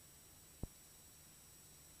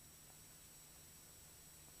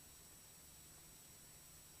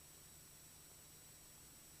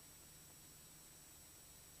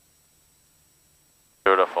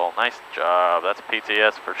 Beautiful, nice job. That's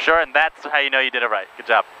PTS for sure, and that's how you know you did it right. Good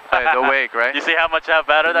job. Hey, the wake, right? You see how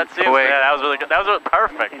better that seems? Wake. Yeah, that was really good. That was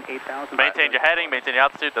perfect. Maintain your heading, maintain your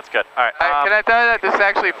altitude. That's good. All right. Can I tell you that this is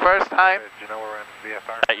actually first time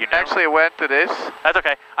that you knew? actually went to this? That's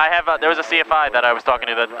okay. I have. There was a CFI that I was talking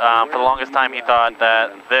to that for the longest time he thought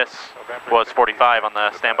that this was 45 on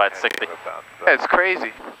the standby at 60. Yeah, it's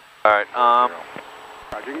crazy. All right.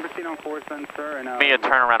 You can proceed on course then, sir. And, Give me a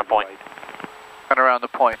turn around a point. Turn around the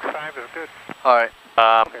point. Time is good. All right.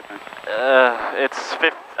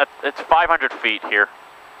 It's 500 feet here.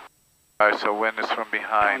 All right, so wind is from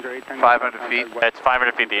behind. 500 feet? It's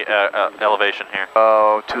 500 feet the elevation here.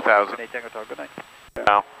 Oh, 2,000.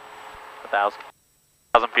 No, 1,000.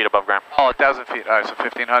 1,000 feet above ground. Oh, 1,000 feet. All right, so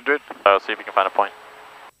 1,500. So see if you can find a point.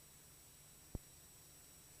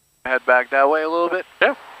 Head back that way a little bit.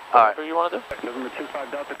 Yeah. All right. Whatever you want to do. Number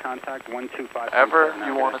 25 Delta, contact 125. Whatever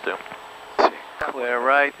you want to do. Let's see. Clear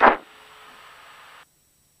right.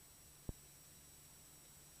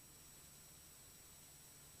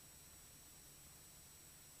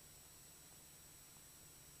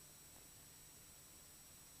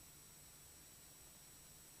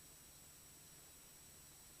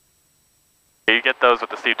 If you get those with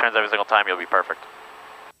the steep turns every single time, you'll be perfect.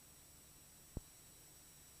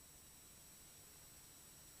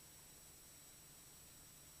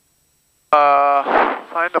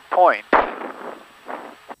 Find a point.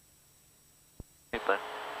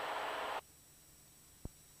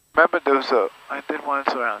 Remember there was I did once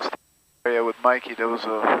around this area with Mikey, there was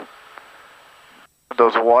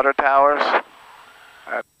those water towers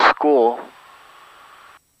at school.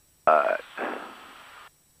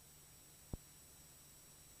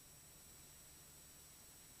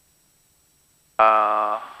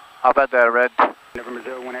 How about that red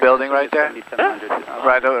building right there? Yeah.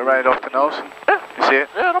 Right off the nose? Yeah. You see it?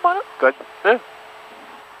 Yeah, I don't mind it. Good. Yeah.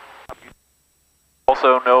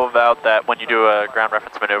 Also know about that when you do a ground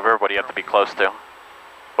reference maneuver, what do you have to be close to?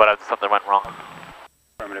 What if something went wrong?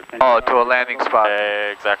 Oh, to a landing spot.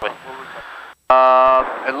 Exactly.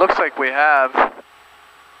 It looks like we have.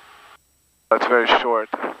 That's very short.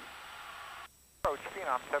 Approach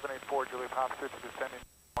Phenom 784 Juliet Papa 6 descending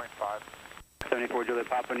 0.5. 74 Juliet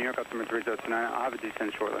Papa, New York, customer 3029. I'll have a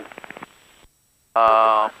descent shortly.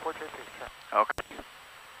 Okay.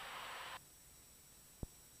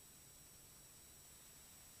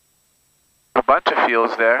 A bunch of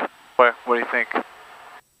fields there. Where? What do you think? Yeah,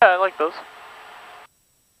 I like those.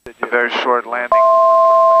 A very short landing.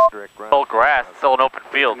 Still grass, it's still an open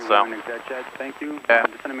field, so. Thank you. Yeah.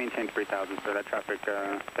 I'm just going to maintain 3,000, so that traffic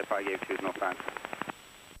that I gave to you is no fast.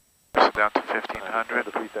 So down to 1,500.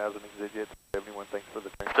 3,000 exit. Everyone, thanks for the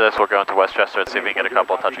train. After this, we'll go into Westchester and see if we can get a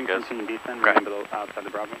couple of touch and goes. Outside the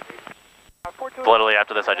Bravo. Literally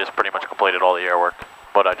after this, I just pretty much completed all the air work.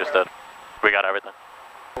 What I just did. We got everything.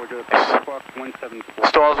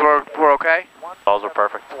 Stalls were okay? Stalls were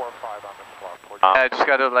perfect. I just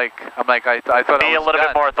gotta I thought Be I was a little done.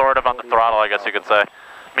 bit more authoritative on the throttle, I guess you could say. I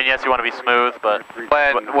mean, yes, you want to be smooth, but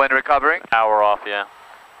When recovering? hour off, yeah.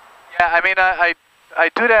 Yeah, I mean, I I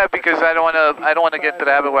do that because I don't want to get to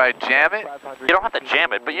the habit where I jam it. You don't have to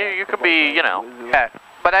jam it, but you could be, you know. Yeah,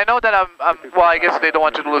 but I know that well, I guess they don't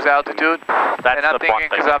want you to lose altitude. That's and I'm the thinking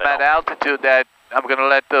because I'm at altitude that I'm gonna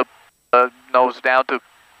let the nose down to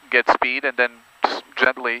get speed and then just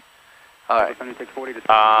gently. All right.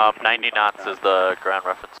 90 knots is the ground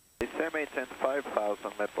reference. maintain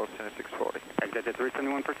 5,000, Medport 7640. Exit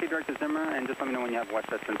 371, proceed direct to Zimmer, and just let me know when you have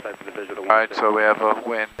Westchester inside for the visual. Alright, so we have a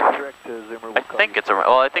wind. Direct to Zimmer. I think it's around,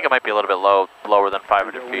 well, I think it might be a little bit lower than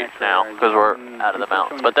 500 feet now, because we're out of the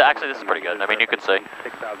mountains. But actually, this is pretty good. I mean, you can see.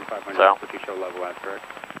 6,500. So.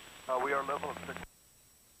 We are level 6.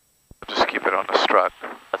 Just keep it on the strut.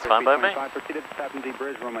 That's fine by me. Proceed to the Tappan Zee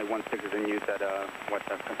Bridge, runway 16 is in use at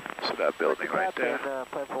Westchester. So that building right there.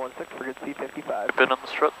 Plan for 16 for good C55. I've been on the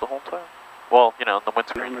strut the whole time. Well, you know, in the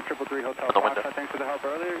windscreen. 333 Hotel In the window. Fox, thanks for the help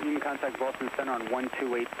earlier. You can contact Boston Center on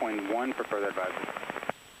 128.1 for further advice.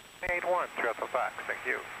 81, Hotel Fox, thank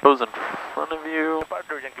you. Goes in front of you. Because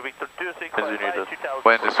you need to.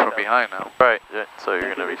 Wind is from behind now. Right, yeah, so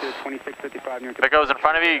you're going to be. 2655 near. If it goes in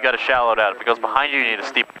front of you, you got to shallow it out. If it goes behind you, you need a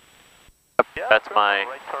steep. That's my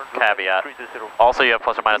caveat. Also, you have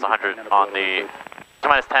plus or minus 100 on the. Plus or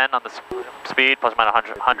minus 10 on the speed, plus or minus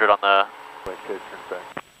 100 on the.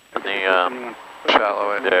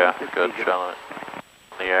 Shallow it. Yeah, good, shallow it.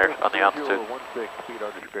 On the air, on the altitude. 16 speed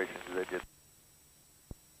articulation, they did.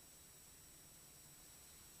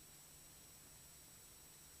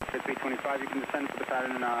 Speed 25, you can descend for the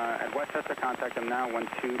pattern at Westchester. Contact them now.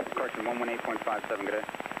 118.57. Good day.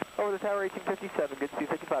 Over the tower 1857, good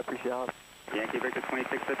C55, appreciate it. Yankee Victor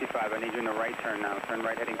 2655. I need you in the right turn now. Turn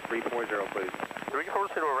right heading 340, please.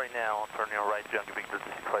 340 right now, turn your right, Yankee Victor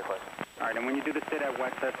 655. Alright, and when you do the sit at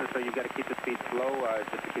Westchester, so you've got to keep the speed slow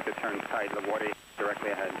just to keep the turn tight. The water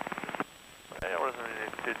directly ahead. Yeah, we're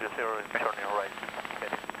just zero and turn your right,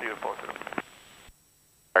 heading 340.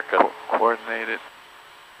 Alright, Coordinated.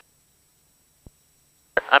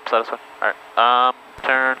 I'm satisfied. Alright,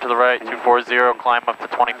 turn to the right, 240, climb up to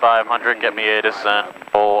 2500, get me a descent.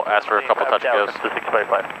 We'll ask for a couple touch and goes.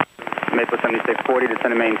 655. Maple 7640,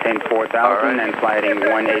 descend and maintain 4000, and fly heading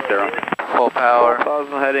 180. Full power.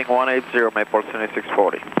 4,000 heading 180, Mayport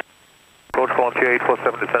 7640. Approach Volunteer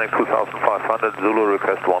 847, descending 2500, Zulu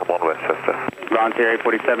request 11 Westchester. Volunteer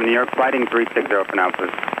 847, New York, flight heading 360 for now,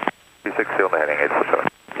 please. 360 on the heading 847.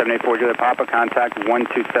 784 Juliet Papa, contact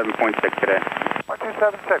 127.6 today.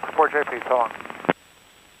 1276, 4JP, so long.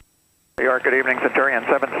 New York, good evening, Centurion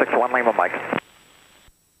 761 Lima Mike.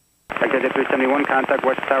 Exit 371, contact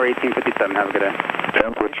West Tower 1857, have a good day.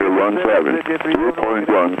 Temperature 17, 2.1,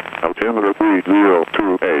 altimeter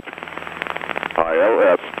 3028.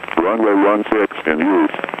 ILS, runway 16 in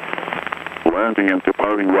use. Landing and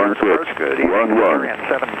departing 16, 11.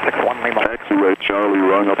 761 Lima. Taxiway Charlie,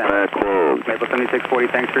 run a pad closed. Maple 7640,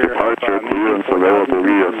 thanks for your help. Departure clearance available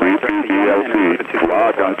via CPDLC.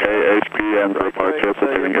 Log on KHPN for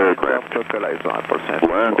participating aircraft.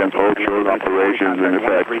 Land and hold short operations in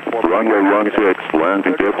effect. Runway 16,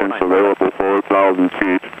 landing distance available 4,000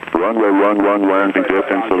 feet. Runway 11, landing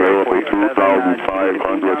distance available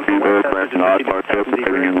 2,500 feet. Aircraft not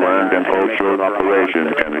participating in land and hold short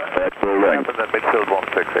operations can expect full length.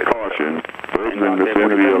 Caution, birds in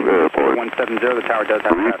vicinity of airport. 170, the tower does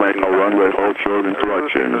have Please make no runway hold short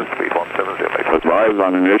instructions. Advise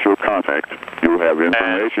on initial contact. You have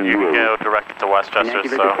information. And you can go direct to Westchester,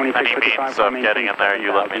 so any means of getting in there,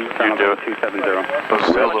 you let me, you do it.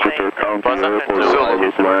 Westchester County Airport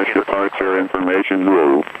 / departure information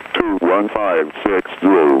rule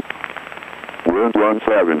 21560. Wind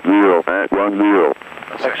 170 at 10.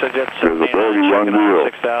 Visibility 10.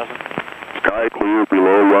 6,000. Sky clear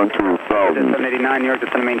below 12,000. 789, New York,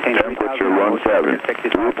 descend and maintain 3000. Temperature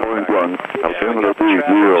 2.1, altimeter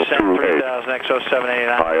 3028.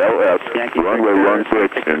 ILS, runway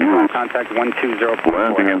 16 in use. Contact 120.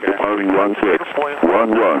 Landing and departing 16,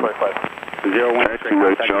 11.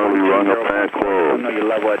 Taxiway Charlie, run a pad closed. You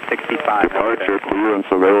level at 65. Departure clearance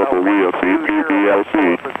available via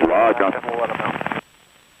CPDLC. Log on.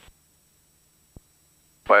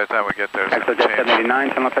 By the time we get there, it's going to change. 789,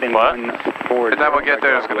 turn left heading What? 140. By the time we get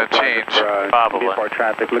there, it's going to change. Probably.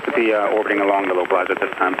 Traffic. Look at the orbiting along the localizer at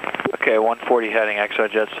this time. Okay, 140 heading,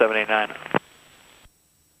 ExoJet 789.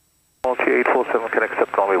 Volunteer 847 can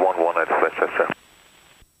accept only 11 at Westchester.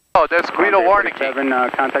 Oh, that's Guido Warnicki.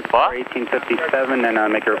 Contact What? 1857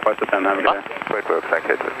 and make a request with them. Have a good day. Great work, thank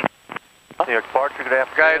you. New York departure, good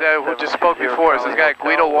afternoon. The guy that who just spoke before is this guy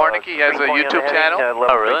Guido Warnicki. He has a YouTube channel.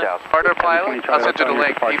 Oh, really? Charter pilot. I'll send you the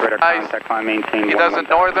link. He does a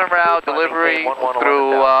northern route delivery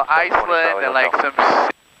through Iceland and like some.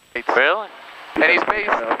 Really? And he's based.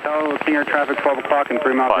 Hotel, King Air traffic 12 o'clock and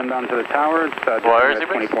 3 miles inbound to the towers. Where is he?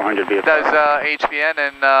 2400 vehicles. Does HPN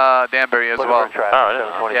and Danbury as well.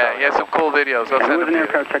 Yeah, he has some cool videos. I'll There send was them an to you.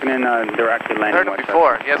 aircraft checking in. They're actually landing. Heard him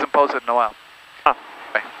before. He hasn't posted in a while. Huh.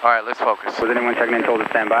 Okay. All right, let's focus. Was anyone checking in told to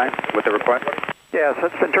stand by with the request? Yes,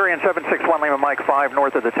 it's Centurion 761 Lima Mike 5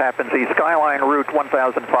 north of the Tappan Zee. Skyline route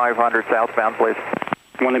 1500 southbound, please.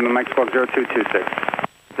 1 Lima Mike squawk 0226.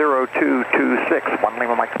 0226, 1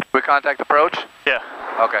 Lima Mike. We contact approach? Yeah.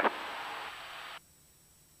 Okay.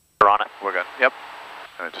 We're on it. We're good. Yep.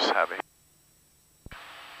 I'm just happy.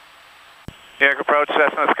 New York approach,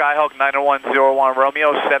 Cessna Skyhawk 90101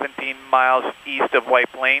 Romeo, 17 miles east of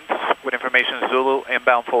White Plains, with information Zulu,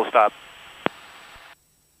 inbound full stop.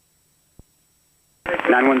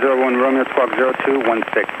 9101 Romeo squawk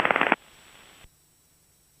 0216.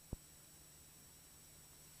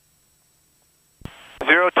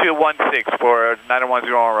 Zero 0216 for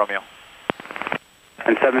 9101 Romeo.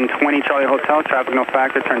 And 720 Charlie Hotel, traffic no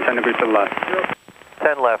factor, turn 10 degrees to the left.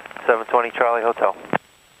 10 left, 720 Charlie Hotel.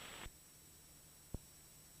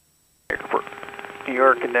 New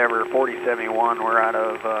York Endeavor 4071, we're out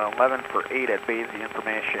of 11 for 8 at base, the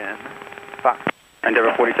information. Fox.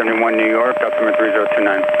 Endeavor 4071 New York, altimeter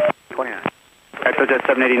 3029. 29. Exojet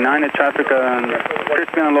 789, the traffic appears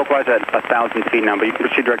to be localized at 1,000 feet now, but you can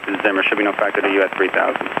proceed direct to Zimmer, should be no factor to US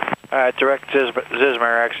 3000. Alright, direct Zizmer,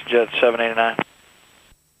 Exojet 789.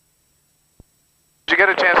 Did you get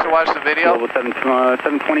a chance to watch the video? Global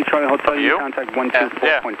 720 Charlie Hotel, you contact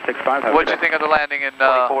 124.65. What'd you think of the landing in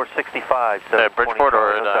 2465, Bridgeport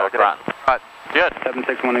or Groton? Good.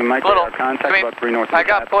 761 Mike, contact about 3 north. I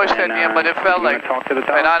got pushed at the end, but it felt like,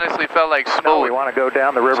 it honestly felt like smooth. No, we want to go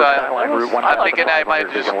down the river Skyline route 1. I'm thinking I might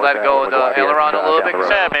just let go of the aileron a little bit.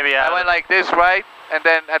 Yeah, maybe I went like this, right? And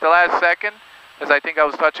then at the last second, as I think I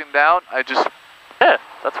was touching down, I just... Yeah,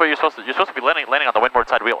 that's what you're supposed to be landing on the windward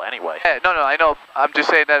side wheel anyway. Yeah, no, I know. I'm just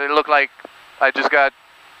saying that it looked like I just got...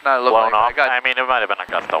 Not it looked blown like, off. I mean, it might have been a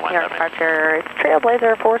gust of wind. Your departure,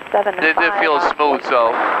 Trailblazer 475. It did feel smooth, so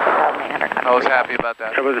I was happy about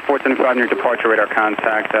that. Trailblazer 475 near departure radar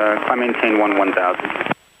contact, climb maintain 11000.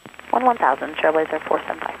 1000, Trailblazer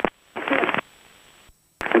 475.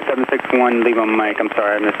 And 761 Lima Mike, I'm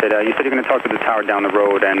sorry I missed it. You said you're going to talk to the tower down the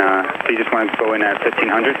road, and so you just want to go in at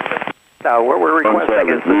 1500? No, what we're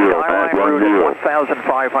requesting is the Skyline route is 1,500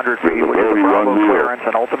 feet, which is the Bravo clearance,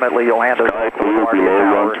 and ultimately you'll hand us off to the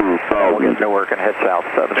Tower, and we'll get Newark and head south.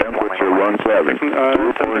 Temperature 17.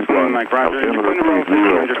 761 Mike, Roger. You're going to roll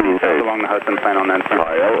 1500 feet along the Hudson, plan on that, sir.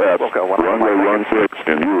 ILF, runway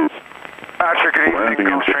 16 in use. Roger, good evening,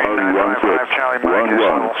 Gulfstream 955 Charlie Mike, is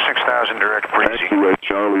level 6,000 direct breezy. Activate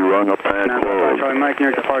Charlie, run a pad close. Charlie Mike, near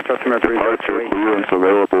departure, altimeter 3028. Departure clearance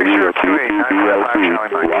available via QTBLT.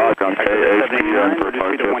 Lock on KHPN for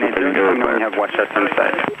participating aircraft. Have Westchester in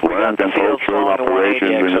sight. Land and control operations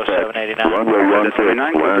in effect. Runway 16,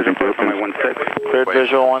 land and distance. Cleared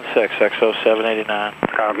visual 16, XO 789.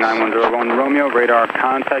 Skyhawk 9101 Romeo, radar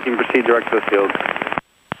contact, you can proceed direct to the field.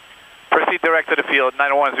 Proceed direct to the field,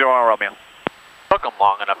 9101 Romeo. Took them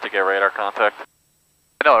long enough to get radar contact.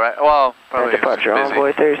 I know, right? Well, probably Departure,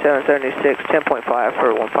 Envoy 3776, 10.5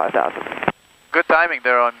 for 15,000. good timing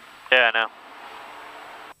there on... Yeah, I know.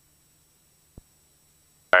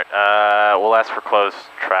 Alright, we'll ask for closed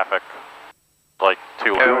traffic. Like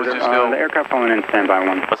 2 Yeah, we'll just do... The aircraft falling in standby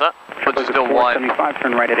 1. What's that? We'll just do 1. 75,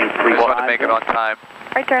 turn right heading 3. I just want to make it on time.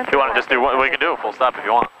 Right turn. You want to just do what we can do? A full stop if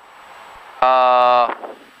you want.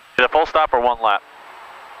 Is it full stop or 1 lap?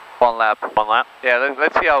 1 lap. 1 lap? Yeah,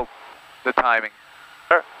 let's see how the timing.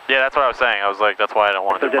 Sure. Yeah, that's what I was saying. I was like, that's why I don't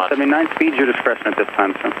want to do much. 79, speed your discretion at this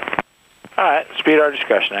time, sir. Alright, speed our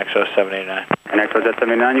discretion, XO 789. And XOJ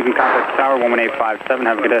 79, you can contact the tower 11857,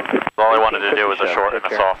 have a good day. All I wanted to do was a short and a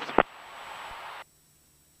soft.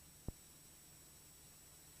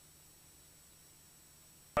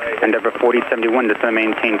 Endeavor 4071, just to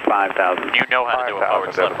maintain 5,000. You know how to do a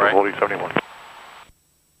forward slip, right? 4071.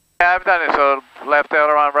 Yeah, I've done it. So left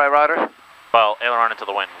aileron, right rudder? Well, aileron into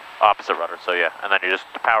the wind, opposite rudder, so yeah. And then you just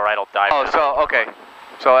power idle, dive. Oh, so, okay.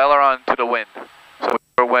 So aileron to the wind.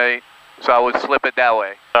 So way, so I would slip it that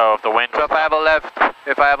way. So if the wind... So if I have a left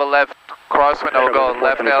crosswind, I will go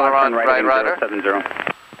left aileron, right rudder? 70.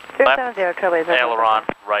 270, Trailblazer. Aileron,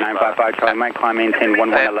 right rudder. 955 Charlie Mike, climb maintain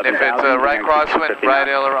 11,000. And if it's a right crosswind, right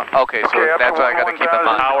aileron. Okay, so that's what I got to keep in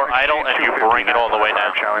mind. Power idle and you bring it all the way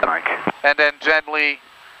down. Charlie Mike. And then gently...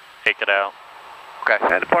 Take it out. Okay.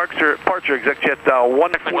 And departure Executive Jet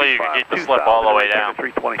 145. Technically, you can get the slip all the way down.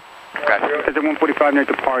 320. Okay. Is it 145 near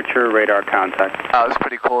departure, radar contact. Oh, it's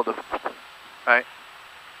pretty cool. Right?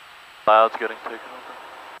 Clouds getting taken over.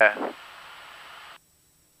 Yeah.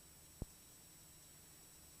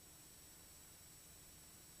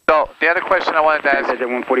 The other question I wanted to ask. Visit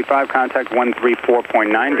 145, contact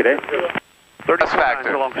 134.9, good day. Gust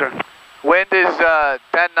factor. Wind is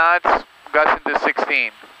 10 knots, gust into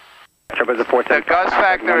 16. The gust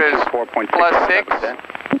factor is plus 6,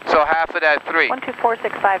 so half of that 3.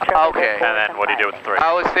 12465. Okay. And then what do you do with the 3?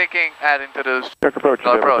 I was thinking adding to those. Check approach,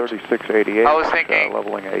 approach. 3688. I was thinking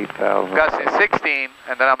leveling 8,000. gusting 16,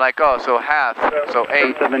 and then I'm like, oh, so half, so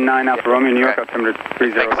 8. 779 Alpha Romeo, New York, altimeter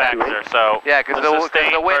 30. Exactly. So yeah, because the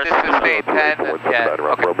wind is sustained 10. Yeah.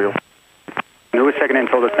 Okay. Who was checking in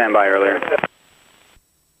told us stand by earlier?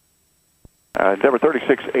 Endeavor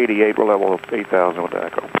 3688, we'll level 8,000 with the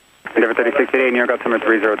echo. Endeavor 3688, New York, altimeter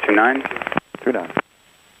 3029. 29.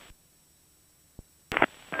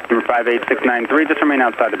 Number 58693, just remain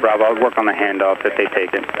outside the Bravo. I'll work on the handoff if they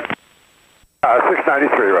take it.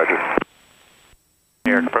 693, roger.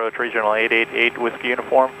 New York approach, regional 888 Whiskey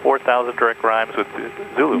Uniform, 4,000 direct rhymes with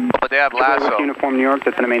Zulu. But they have lasso. Uniform New York,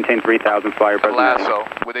 that's going to maintain 3,000 flyer present. Lasso.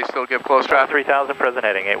 Would they still give close traffic? 3,000 present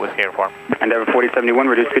heading, 8 Whiskey Uniform. Endeavor 4071,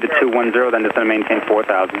 reduce speed to 210, then just going to maintain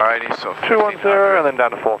 4,000. Alrighty, so 210, and then down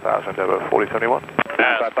to 4,000, Endeavor 4071.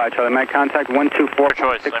 5 Charlie Mike, contact 124.65.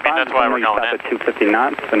 choice. I mean, that's why we're going in. At 250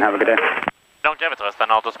 knots, and have a good day. Don't give it to us, then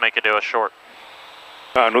I'll just make you do a short.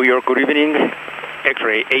 New York, good evening.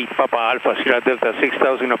 X-ray 8 Papa Alpha Sierra Delta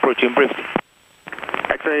 6000 approaching brief.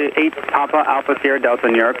 X-ray 8 Papa Alpha Sierra Delta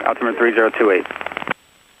New York, altimeter 3028.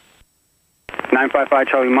 955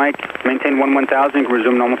 Charlie Mike, maintain 1000, you can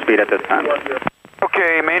resume normal speed at this time.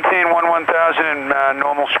 Okay, maintain 1000 and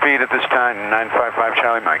normal speed at this time, 955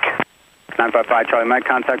 Charlie Mike. 955 Charlie Mike,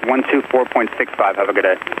 contact 124.65, have a good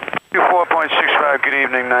day. 24.65, good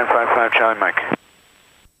evening, 955 Charlie Mike.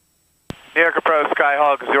 New York approach,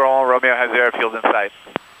 Skyhawk 01 Romeo has airfield in sight.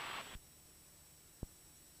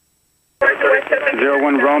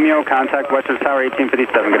 01 Romeo, contact Western Tower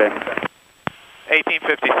 1857, good day.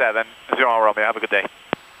 1857, 01 Romeo, have a good day.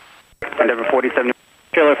 Endeavor 47.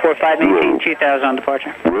 Trailer 45, maintain 2000 on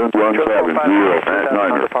departure. Wind 170 at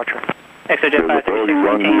 9. Departure. XOJ 536,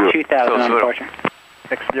 maintain 2000 on departure.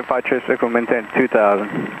 XOJ 536 will maintain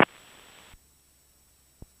 2000.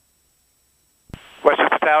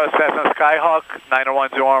 Westchester Tower, Cessna Skyhawk,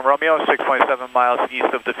 90101 Romeo, 6.7 miles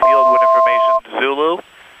east of the field with information Zulu,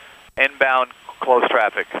 inbound close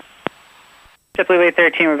traffic. JetBlue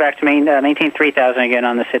 813, we're back to maintain 3000 again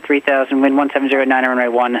on the SID 3000, wind 1709,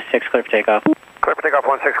 runway 16, clear for takeoff. Clear for takeoff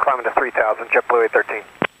 16, climbing to 3000, JetBlue 813.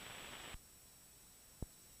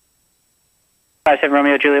 57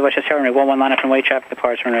 Romeo, Juliet, Westchester, runway 11, line up and wait, traffic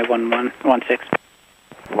departs, runway 1116.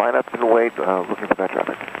 Line up and wait, looking for that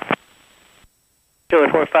traffic.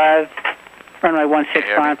 Juliet 45, runway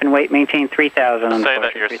 16, line up and wait, maintain 3000 on Say departure.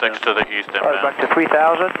 that you're 6 to the east All right, inbound. back to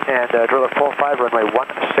 3000 and driller 45, runway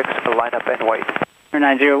 16, line up and wait.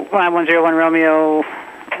 101 Romeo,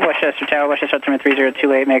 Westchester Tower, Westchester altimeter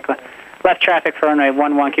 3028, make left traffic for runway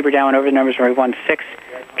 11, keep her down over the numbers, runway 16.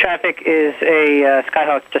 Traffic is a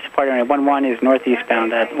Skyhawk just departed, runway 11 is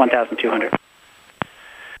northeastbound at 1200.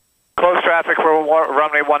 Close traffic for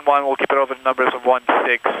runway 11, we'll keep it over the numbers of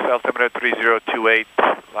 16, altimeter 3028,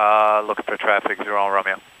 looking for traffic, 01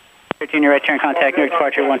 Romeo. 13, your right turn, contact New York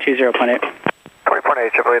departure 120.8.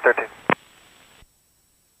 20.8, JetBlue 813.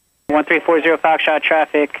 1340 Foxtrot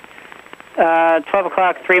traffic, 12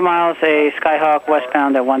 o'clock, 3 miles, a Skyhawk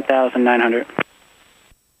westbound at 1900.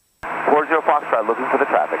 40 Foxtrot, looking for the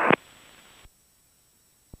traffic.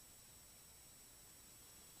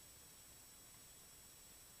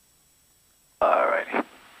 Alrighty.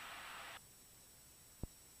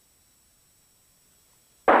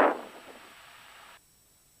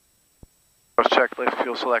 Checklist,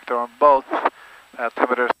 fuel selector on both.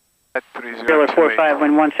 Altimeter at 3028. Trailer 45,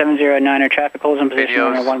 wind 1709, traffic holds in position,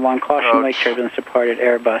 runway 11, caution, lake turbulence, departed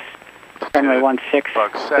Airbus. Runway 16,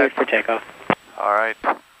 cleared for takeoff. Alright.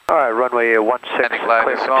 Alright, runway 16,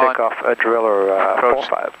 clear for takeoff, driller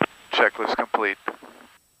 45. Checklist complete.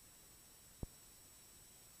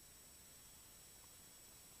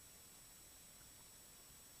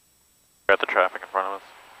 Got the traffic in front of us.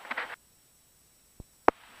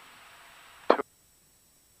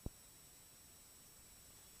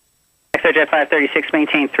 XOJ 536,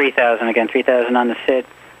 maintain 3000 again, 3000 on the SID.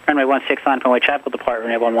 Runway 16, line up and wait, traffic will depart,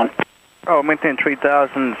 runway 11. Oh, maintain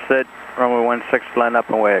 3000, SID, runway 16, line up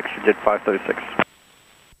and wait, XOJ 536.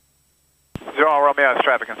 01 Romeo has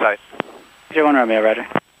traffic in sight. 01 Romeo, roger.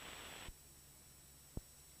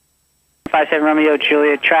 57 Romeo,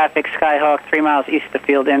 Juliet, traffic, Skyhawk, 3 miles east of the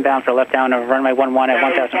field, inbound for left down over runway 11 at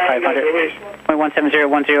 1500. Runway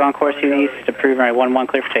 17010 on course to the east, approved, runway 11,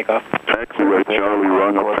 clear for takeoff. Taxi right Charlie,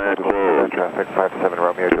 run up and close. Traffic 57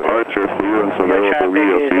 Romeo, Juliet. Departure clearance available Traffic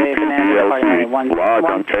via is a banana departing runway Log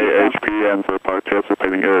on KHPN for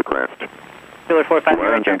participating aircraft. Kilo 45,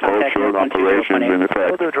 Land and contact short operations in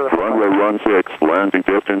effect. Runway 16, landing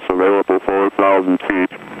distance available 4,000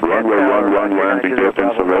 feet. Runway 11, landing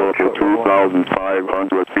distance available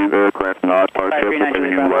 2,500 feet. Aircraft not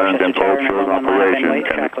participating in land and short operations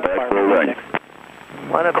can expect full length.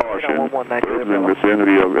 Caution, is in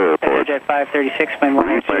vicinity of airport. Jet 536, plane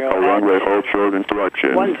 180. Remake a runway hold short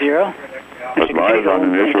instructions. 10. Advise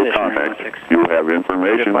on initial contact. You have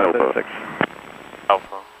information Alpha.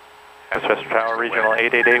 Alpha. Westchester Tower, Regional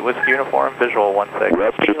 888 Whiskey Uniform, visual 16.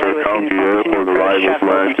 Westchester County Airport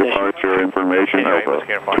arrival / departure information Alpha.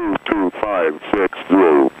 22560.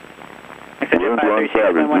 Wind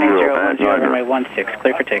 170 at runway 16,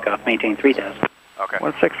 clear for takeoff, maintain 3000. Okay.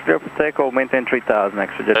 16, clear for takeoff, maintain 3000,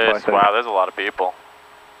 extra jet 536. Wow, there's a lot of people.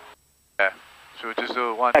 Yeah. Should we just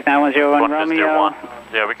do one? 9101 Romeo.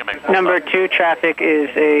 Yeah, we can make Number 2 traffic is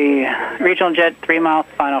a regional jet 3 mile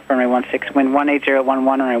final for runway 16, wind 18011,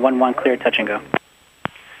 runway 11 clear, touch and go.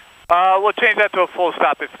 We'll change that to a full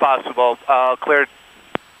stop if possible. Cleared.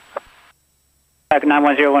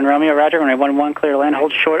 9101 Romeo, roger, runway 11 clear land,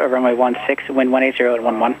 hold short of runway 16, wind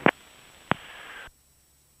 18011.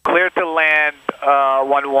 Cleared to land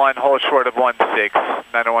 11, hold short of 16,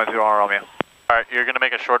 9101 Romeo. Alright, you're going to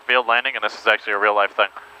make a short field landing, and this is actually a real life thing.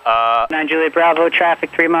 9 Juliet Bravo, traffic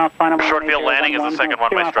 3 mile final. Short field landing is the second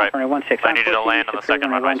one-way stripe. I need you to land on the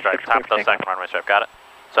second runway stripe. Top of the second runway stripe. Got it?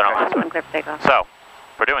 So don't land. So,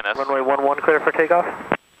 we're doing this. Runway 11 clear for takeoff.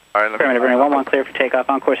 Alright, runway 11 clear for takeoff,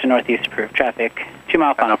 on course to northeast approved. Traffic 2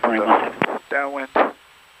 mile final for runway 16. Downwind.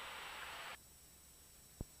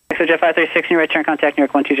 Jet 536, new return contact New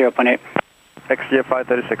York 120.8. XJ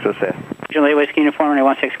 536, is set. Regional 8 Whiskey Uniform,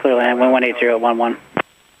 runway 16 clear land, wind 18011.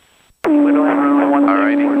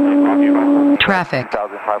 Alrighty. Traffic.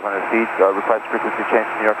 1,500 feet, request frequency change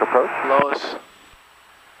to New York approach. Lowest.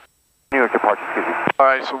 New York departure, excuse me.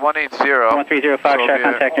 Alright, so 180. 1305, so shot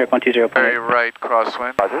contact New York 120.8. Very right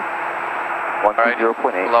crosswind. Roger.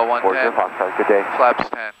 120.8. Below 110. Foxtrot, good day. Flaps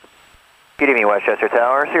 10. Good evening, Westchester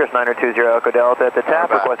Tower. Cirrus 920 Echo Delta at the tap.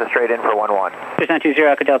 Request a straight in for 11. Cirrus 920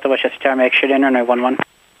 Echo Delta, Westchester Tower, make straight in, runway 11.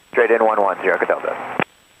 Straight in 11, Echo Delta.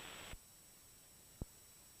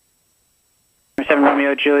 7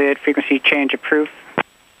 Romeo Juliet, frequency change approved.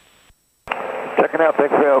 Second out,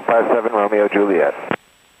 big rail, 57 Romeo Juliet.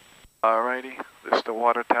 Alrighty. This is the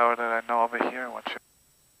water tower that I know over here.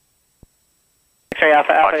 X-ray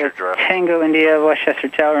Alpha Alpha Tango India, Westchester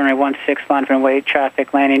Tower, runway 16, line for runway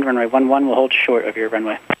traffic landing, runway 11 will hold short of your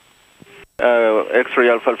runway. X-ray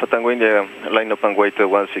Alpha Alpha Tango India, line up and wait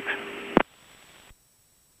 16.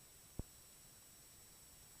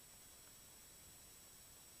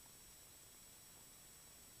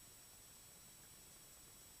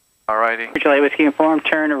 Alrighty. Regional 8 Whiskey Uniform,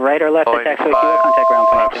 turn right or left at taxi kilo, contact ground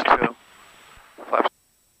point.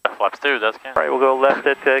 Flaps 2, that's can. Alright, we'll go left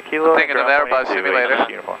at Kilo. Thinking of Airbus simulator.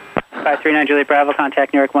 539 Juliet Bravo,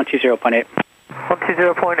 contact New York 120.8.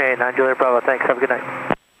 120.8, 9 Juliet Bravo, thanks, have a good night.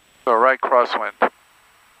 So right crosswind.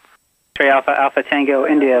 X-ray Alpha Alpha Tango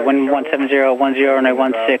India, wind 17010,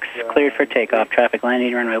 runway 16, cleared for takeoff, traffic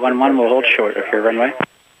landing, runway 11 will hold short of your runway.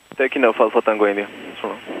 Taking off Alpha Tango India.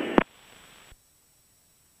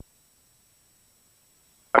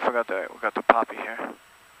 I forgot that we got the poppy here.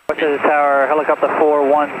 Westchester Tower, helicopter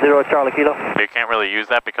 410 Charlie Kilo. You can't really use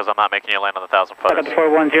that because I'm not making you land on the 1,000 foot. Helicopter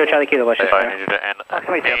 410 Charlie Kilo, Westchester So Tower. I need you to end,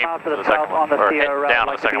 Approximately 10 miles to the second south on the or Sierra down route,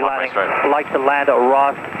 on the second one-way stripe. like to land at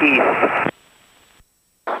Ross East.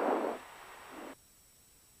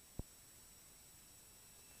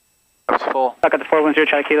 That's full. Helicopter 410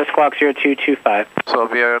 Charlie Kilo, squawk 0225. So it'll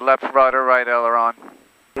be a left rudder, right aileron.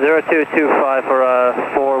 0225 for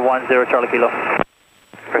 410 Charlie Kilo.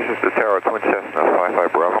 Westchester Tower, Twin Cessna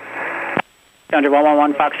 55 Bravo. Under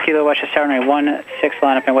 111 Fox Kilo, Westchester Tower, runway 16,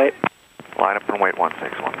 line up and wait. Line up and wait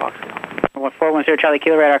 161 Fox Kilo. 410 Charlie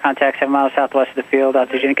Kilo, radar contact 7 miles southwest of the field,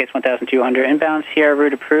 altitude indicates 1,200. Inbound, Sierra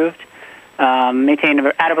route approved. Maintain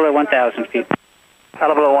at or below 1,000 feet. At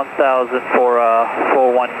or below 1,000 for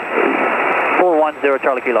 410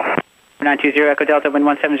 Charlie Kilo. 920 Echo Delta, wind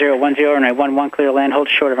 17010, runway 11 clear land, hold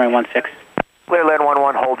short of runway 16. Clear land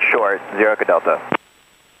 11, hold short, 0 Echo Delta.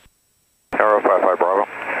 Tower 55 Bravo.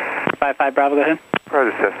 55 Bravo, go ahead.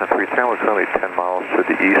 Roger, Cessna 310, looks only 10 miles to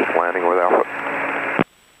the east, landing with Alpha.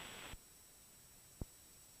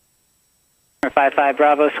 55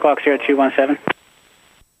 Bravo, squawk 0217.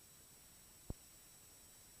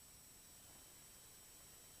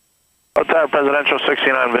 Tower Presidential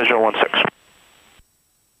 69, visual 16.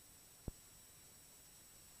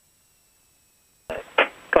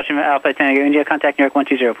 Caution Alpha Tango India, contact New York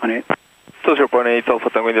 120.8. 20.8 Alpha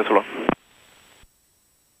Tango India solo.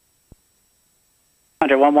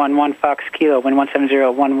 Under 111 Fox Kilo, wind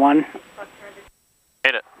 17011.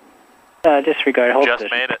 Made it. Disregard, hold Just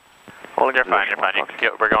position. made it. You're fine, you're fine.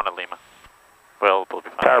 We're going to Lima. We'll be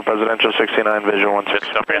fine. Tower Presidential 69, visual 16.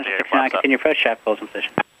 Just don't forget the 69, continue approach, traffic goals in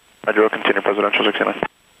position. Roger, continue Presidential 69.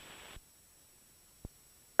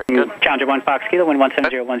 Good. Challenger 1 Fox Kilo, wind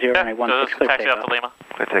 17010, runway So this 16, is clear taxi takeoff. off to Lima.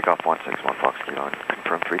 Clear takeoff 161 Fox Kilo and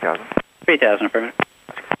confirm 3000. 3000, affirmative.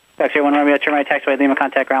 Taxi 1 Romeo, turn right, taxiway Lima,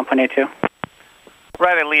 contact ground point A2.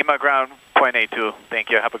 Right at Lima, ground point A2. Thank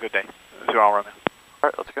you. Have a good day. 0 Romeo.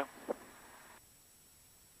 Alright, let's go.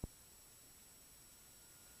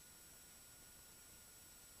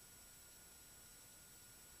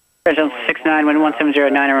 Presidential 69, wind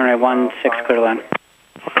 1709, runway 16, clear to land.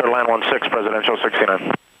 Clear to land 16, Presidential 69.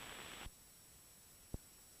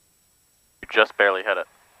 You just barely hit it.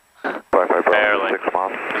 Barely. 6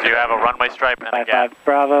 miles. Because you have a runway stripe and a gap. 55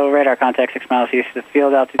 Bravo, radar contact 6 miles east of the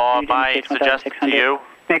field, altitude My suggestion to you,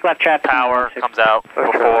 make left traffic. power comes out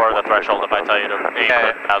before the threshold if I tell you to aim for the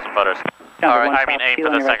 1,000 footers. Alright, I mean aim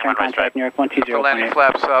for the second runway stripe. New York 120. The landing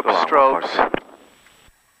flaps up, strobes.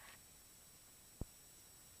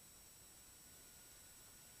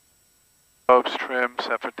 Strobes, trim,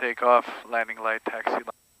 set for takeoff, landing light, taxi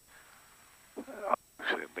light.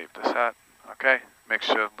 Actually, leave this at. Okay, make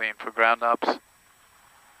sure lean for ground ups.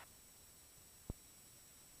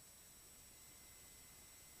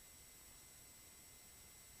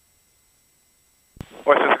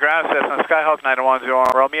 Western ground, Cessna Skyhawk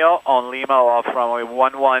 910 Romeo on Lima off runway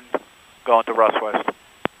 11 going to Ross West.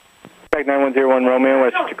 Tag 9101 Romeo,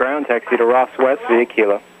 west to ground, taxi to Ross West via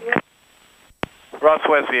Kilo. Ross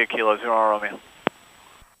West via Kilo, 0 Romeo.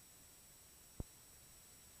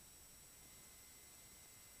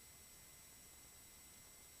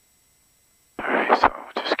 Alright, so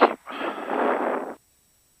just keep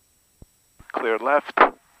clear left.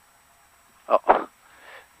 Oh,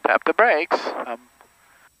 tap the brakes.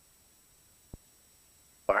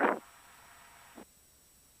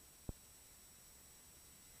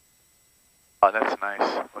 Oh, that's nice.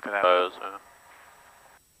 Look at that.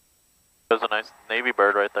 There's a nice navy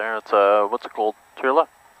bird right there. It's what's it called? To your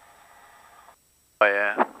left. Oh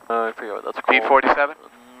yeah. I forget what that's called. B-47?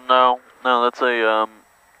 No, that's a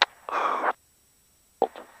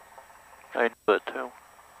I know it too.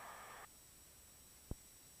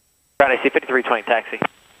 Ground AC 5320, taxi.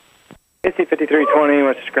 AC 5320,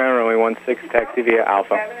 west to ground, runway 16, taxi via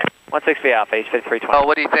Alpha. 16 via Alpha, H 5320. Oh,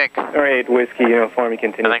 what do you think? Alright, Whiskey Uniform, you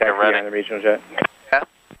continue I think taxi you're ready. on the regional jet. Alright,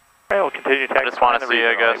 we'll continue taxi. I just want to see,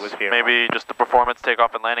 I guess, maybe just the performance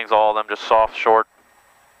takeoff and landings, all of them just soft, short,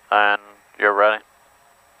 and you're ready.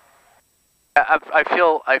 I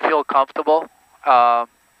feel comfortable.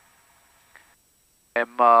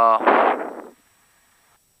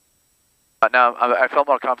 Now I feel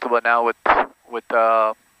more comfortable now with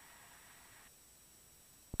short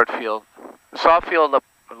field. Soft field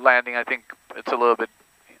landing, I think it's a little bit.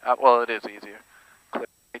 Well, it is easier.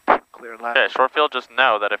 Clear left. Yeah, short field. Just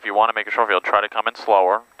know that if you want to make a short field, try to come in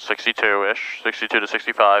slower, 62-ish, 62 to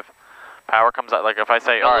 65. Power comes out like if I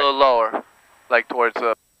say a little lower, like towards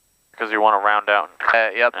the. Because you want to round out.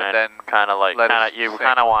 Yep, and then kind of like you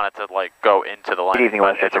kind of want it to like go into the lane.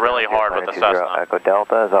 But it's really hard with the Cessna. Echo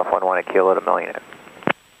Delta is off 11 at Kilo to Millionaire.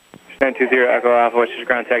 920 Echo Alpha, west to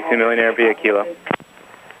ground, taxi Millionaire via Kilo.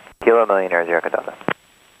 Kilo Millionaire, 0 Echo Delta.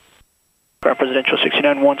 Ground Presidential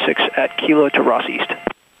 6916 at Kilo to Ross East.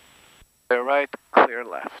 Clear right, clear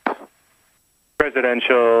left.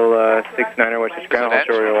 Presidential 69er, west to ground,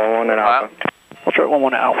 Ultra 11 at Alpha. Ultra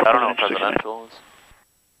 11 at Alpha. I don't know what presidential is.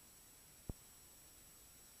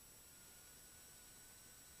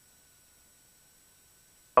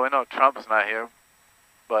 We know Trump's not here,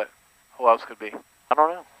 but who else could be? I don't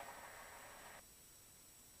know.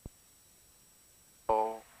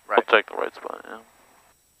 Oh, right. We'll take the right spot, yeah.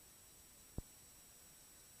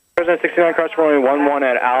 President 69, cross runway 11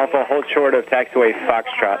 at Alpha, hold short of taxiway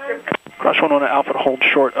Foxtrot. Cross 11 at Alpha to hold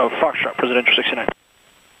short of Foxtrot, Presidential 69.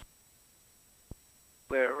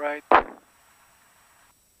 Clear right.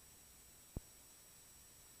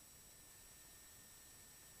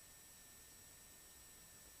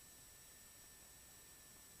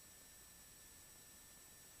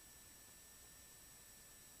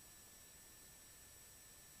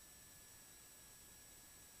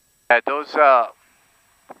 Yeah, those, that's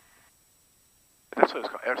what it's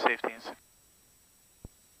called, air safety institute.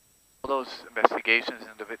 All those investigations,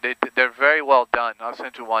 they're very well done. I'll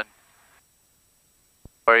send you one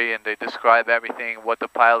story, and they describe everything, what the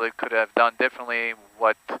pilot could have done differently,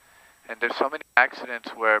 and there's so many accidents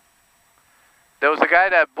where there was a guy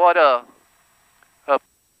that bought a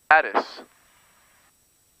Addis.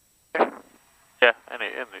 Yeah, I know.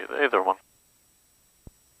 either one.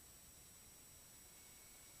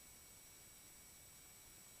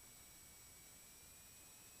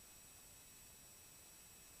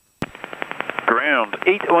 Ground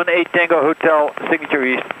 818 Tango Hotel, Signature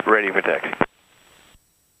East, ready for taxi.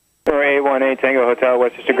 818 Tango Hotel,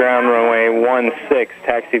 Westchester Ground, runway 16,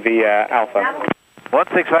 taxi via Alpha.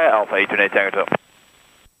 16 via Alpha, 818 Tango Hotel.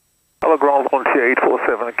 Hello, ground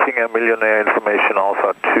 13847, King and Millionaire, information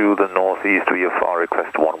Alpha to the northeast via FAR,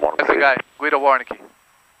 request 11. That's the guy, Guido Warnicki.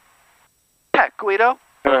 Yeah, Guido.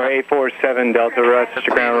 847 Delta,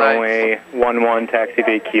 Westchester Ground, runway 11, taxi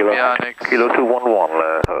via Kilo. Kilo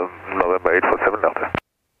 211, November 847 Delta.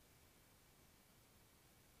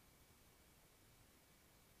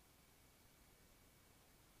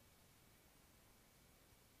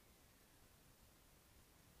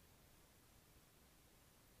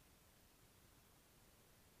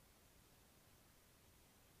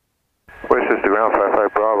 Westchester Ground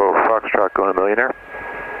 55 Bravo, Foxtrot going to Millionaire.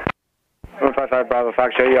 155 Bravo,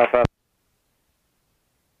 Fox, show you Alpha.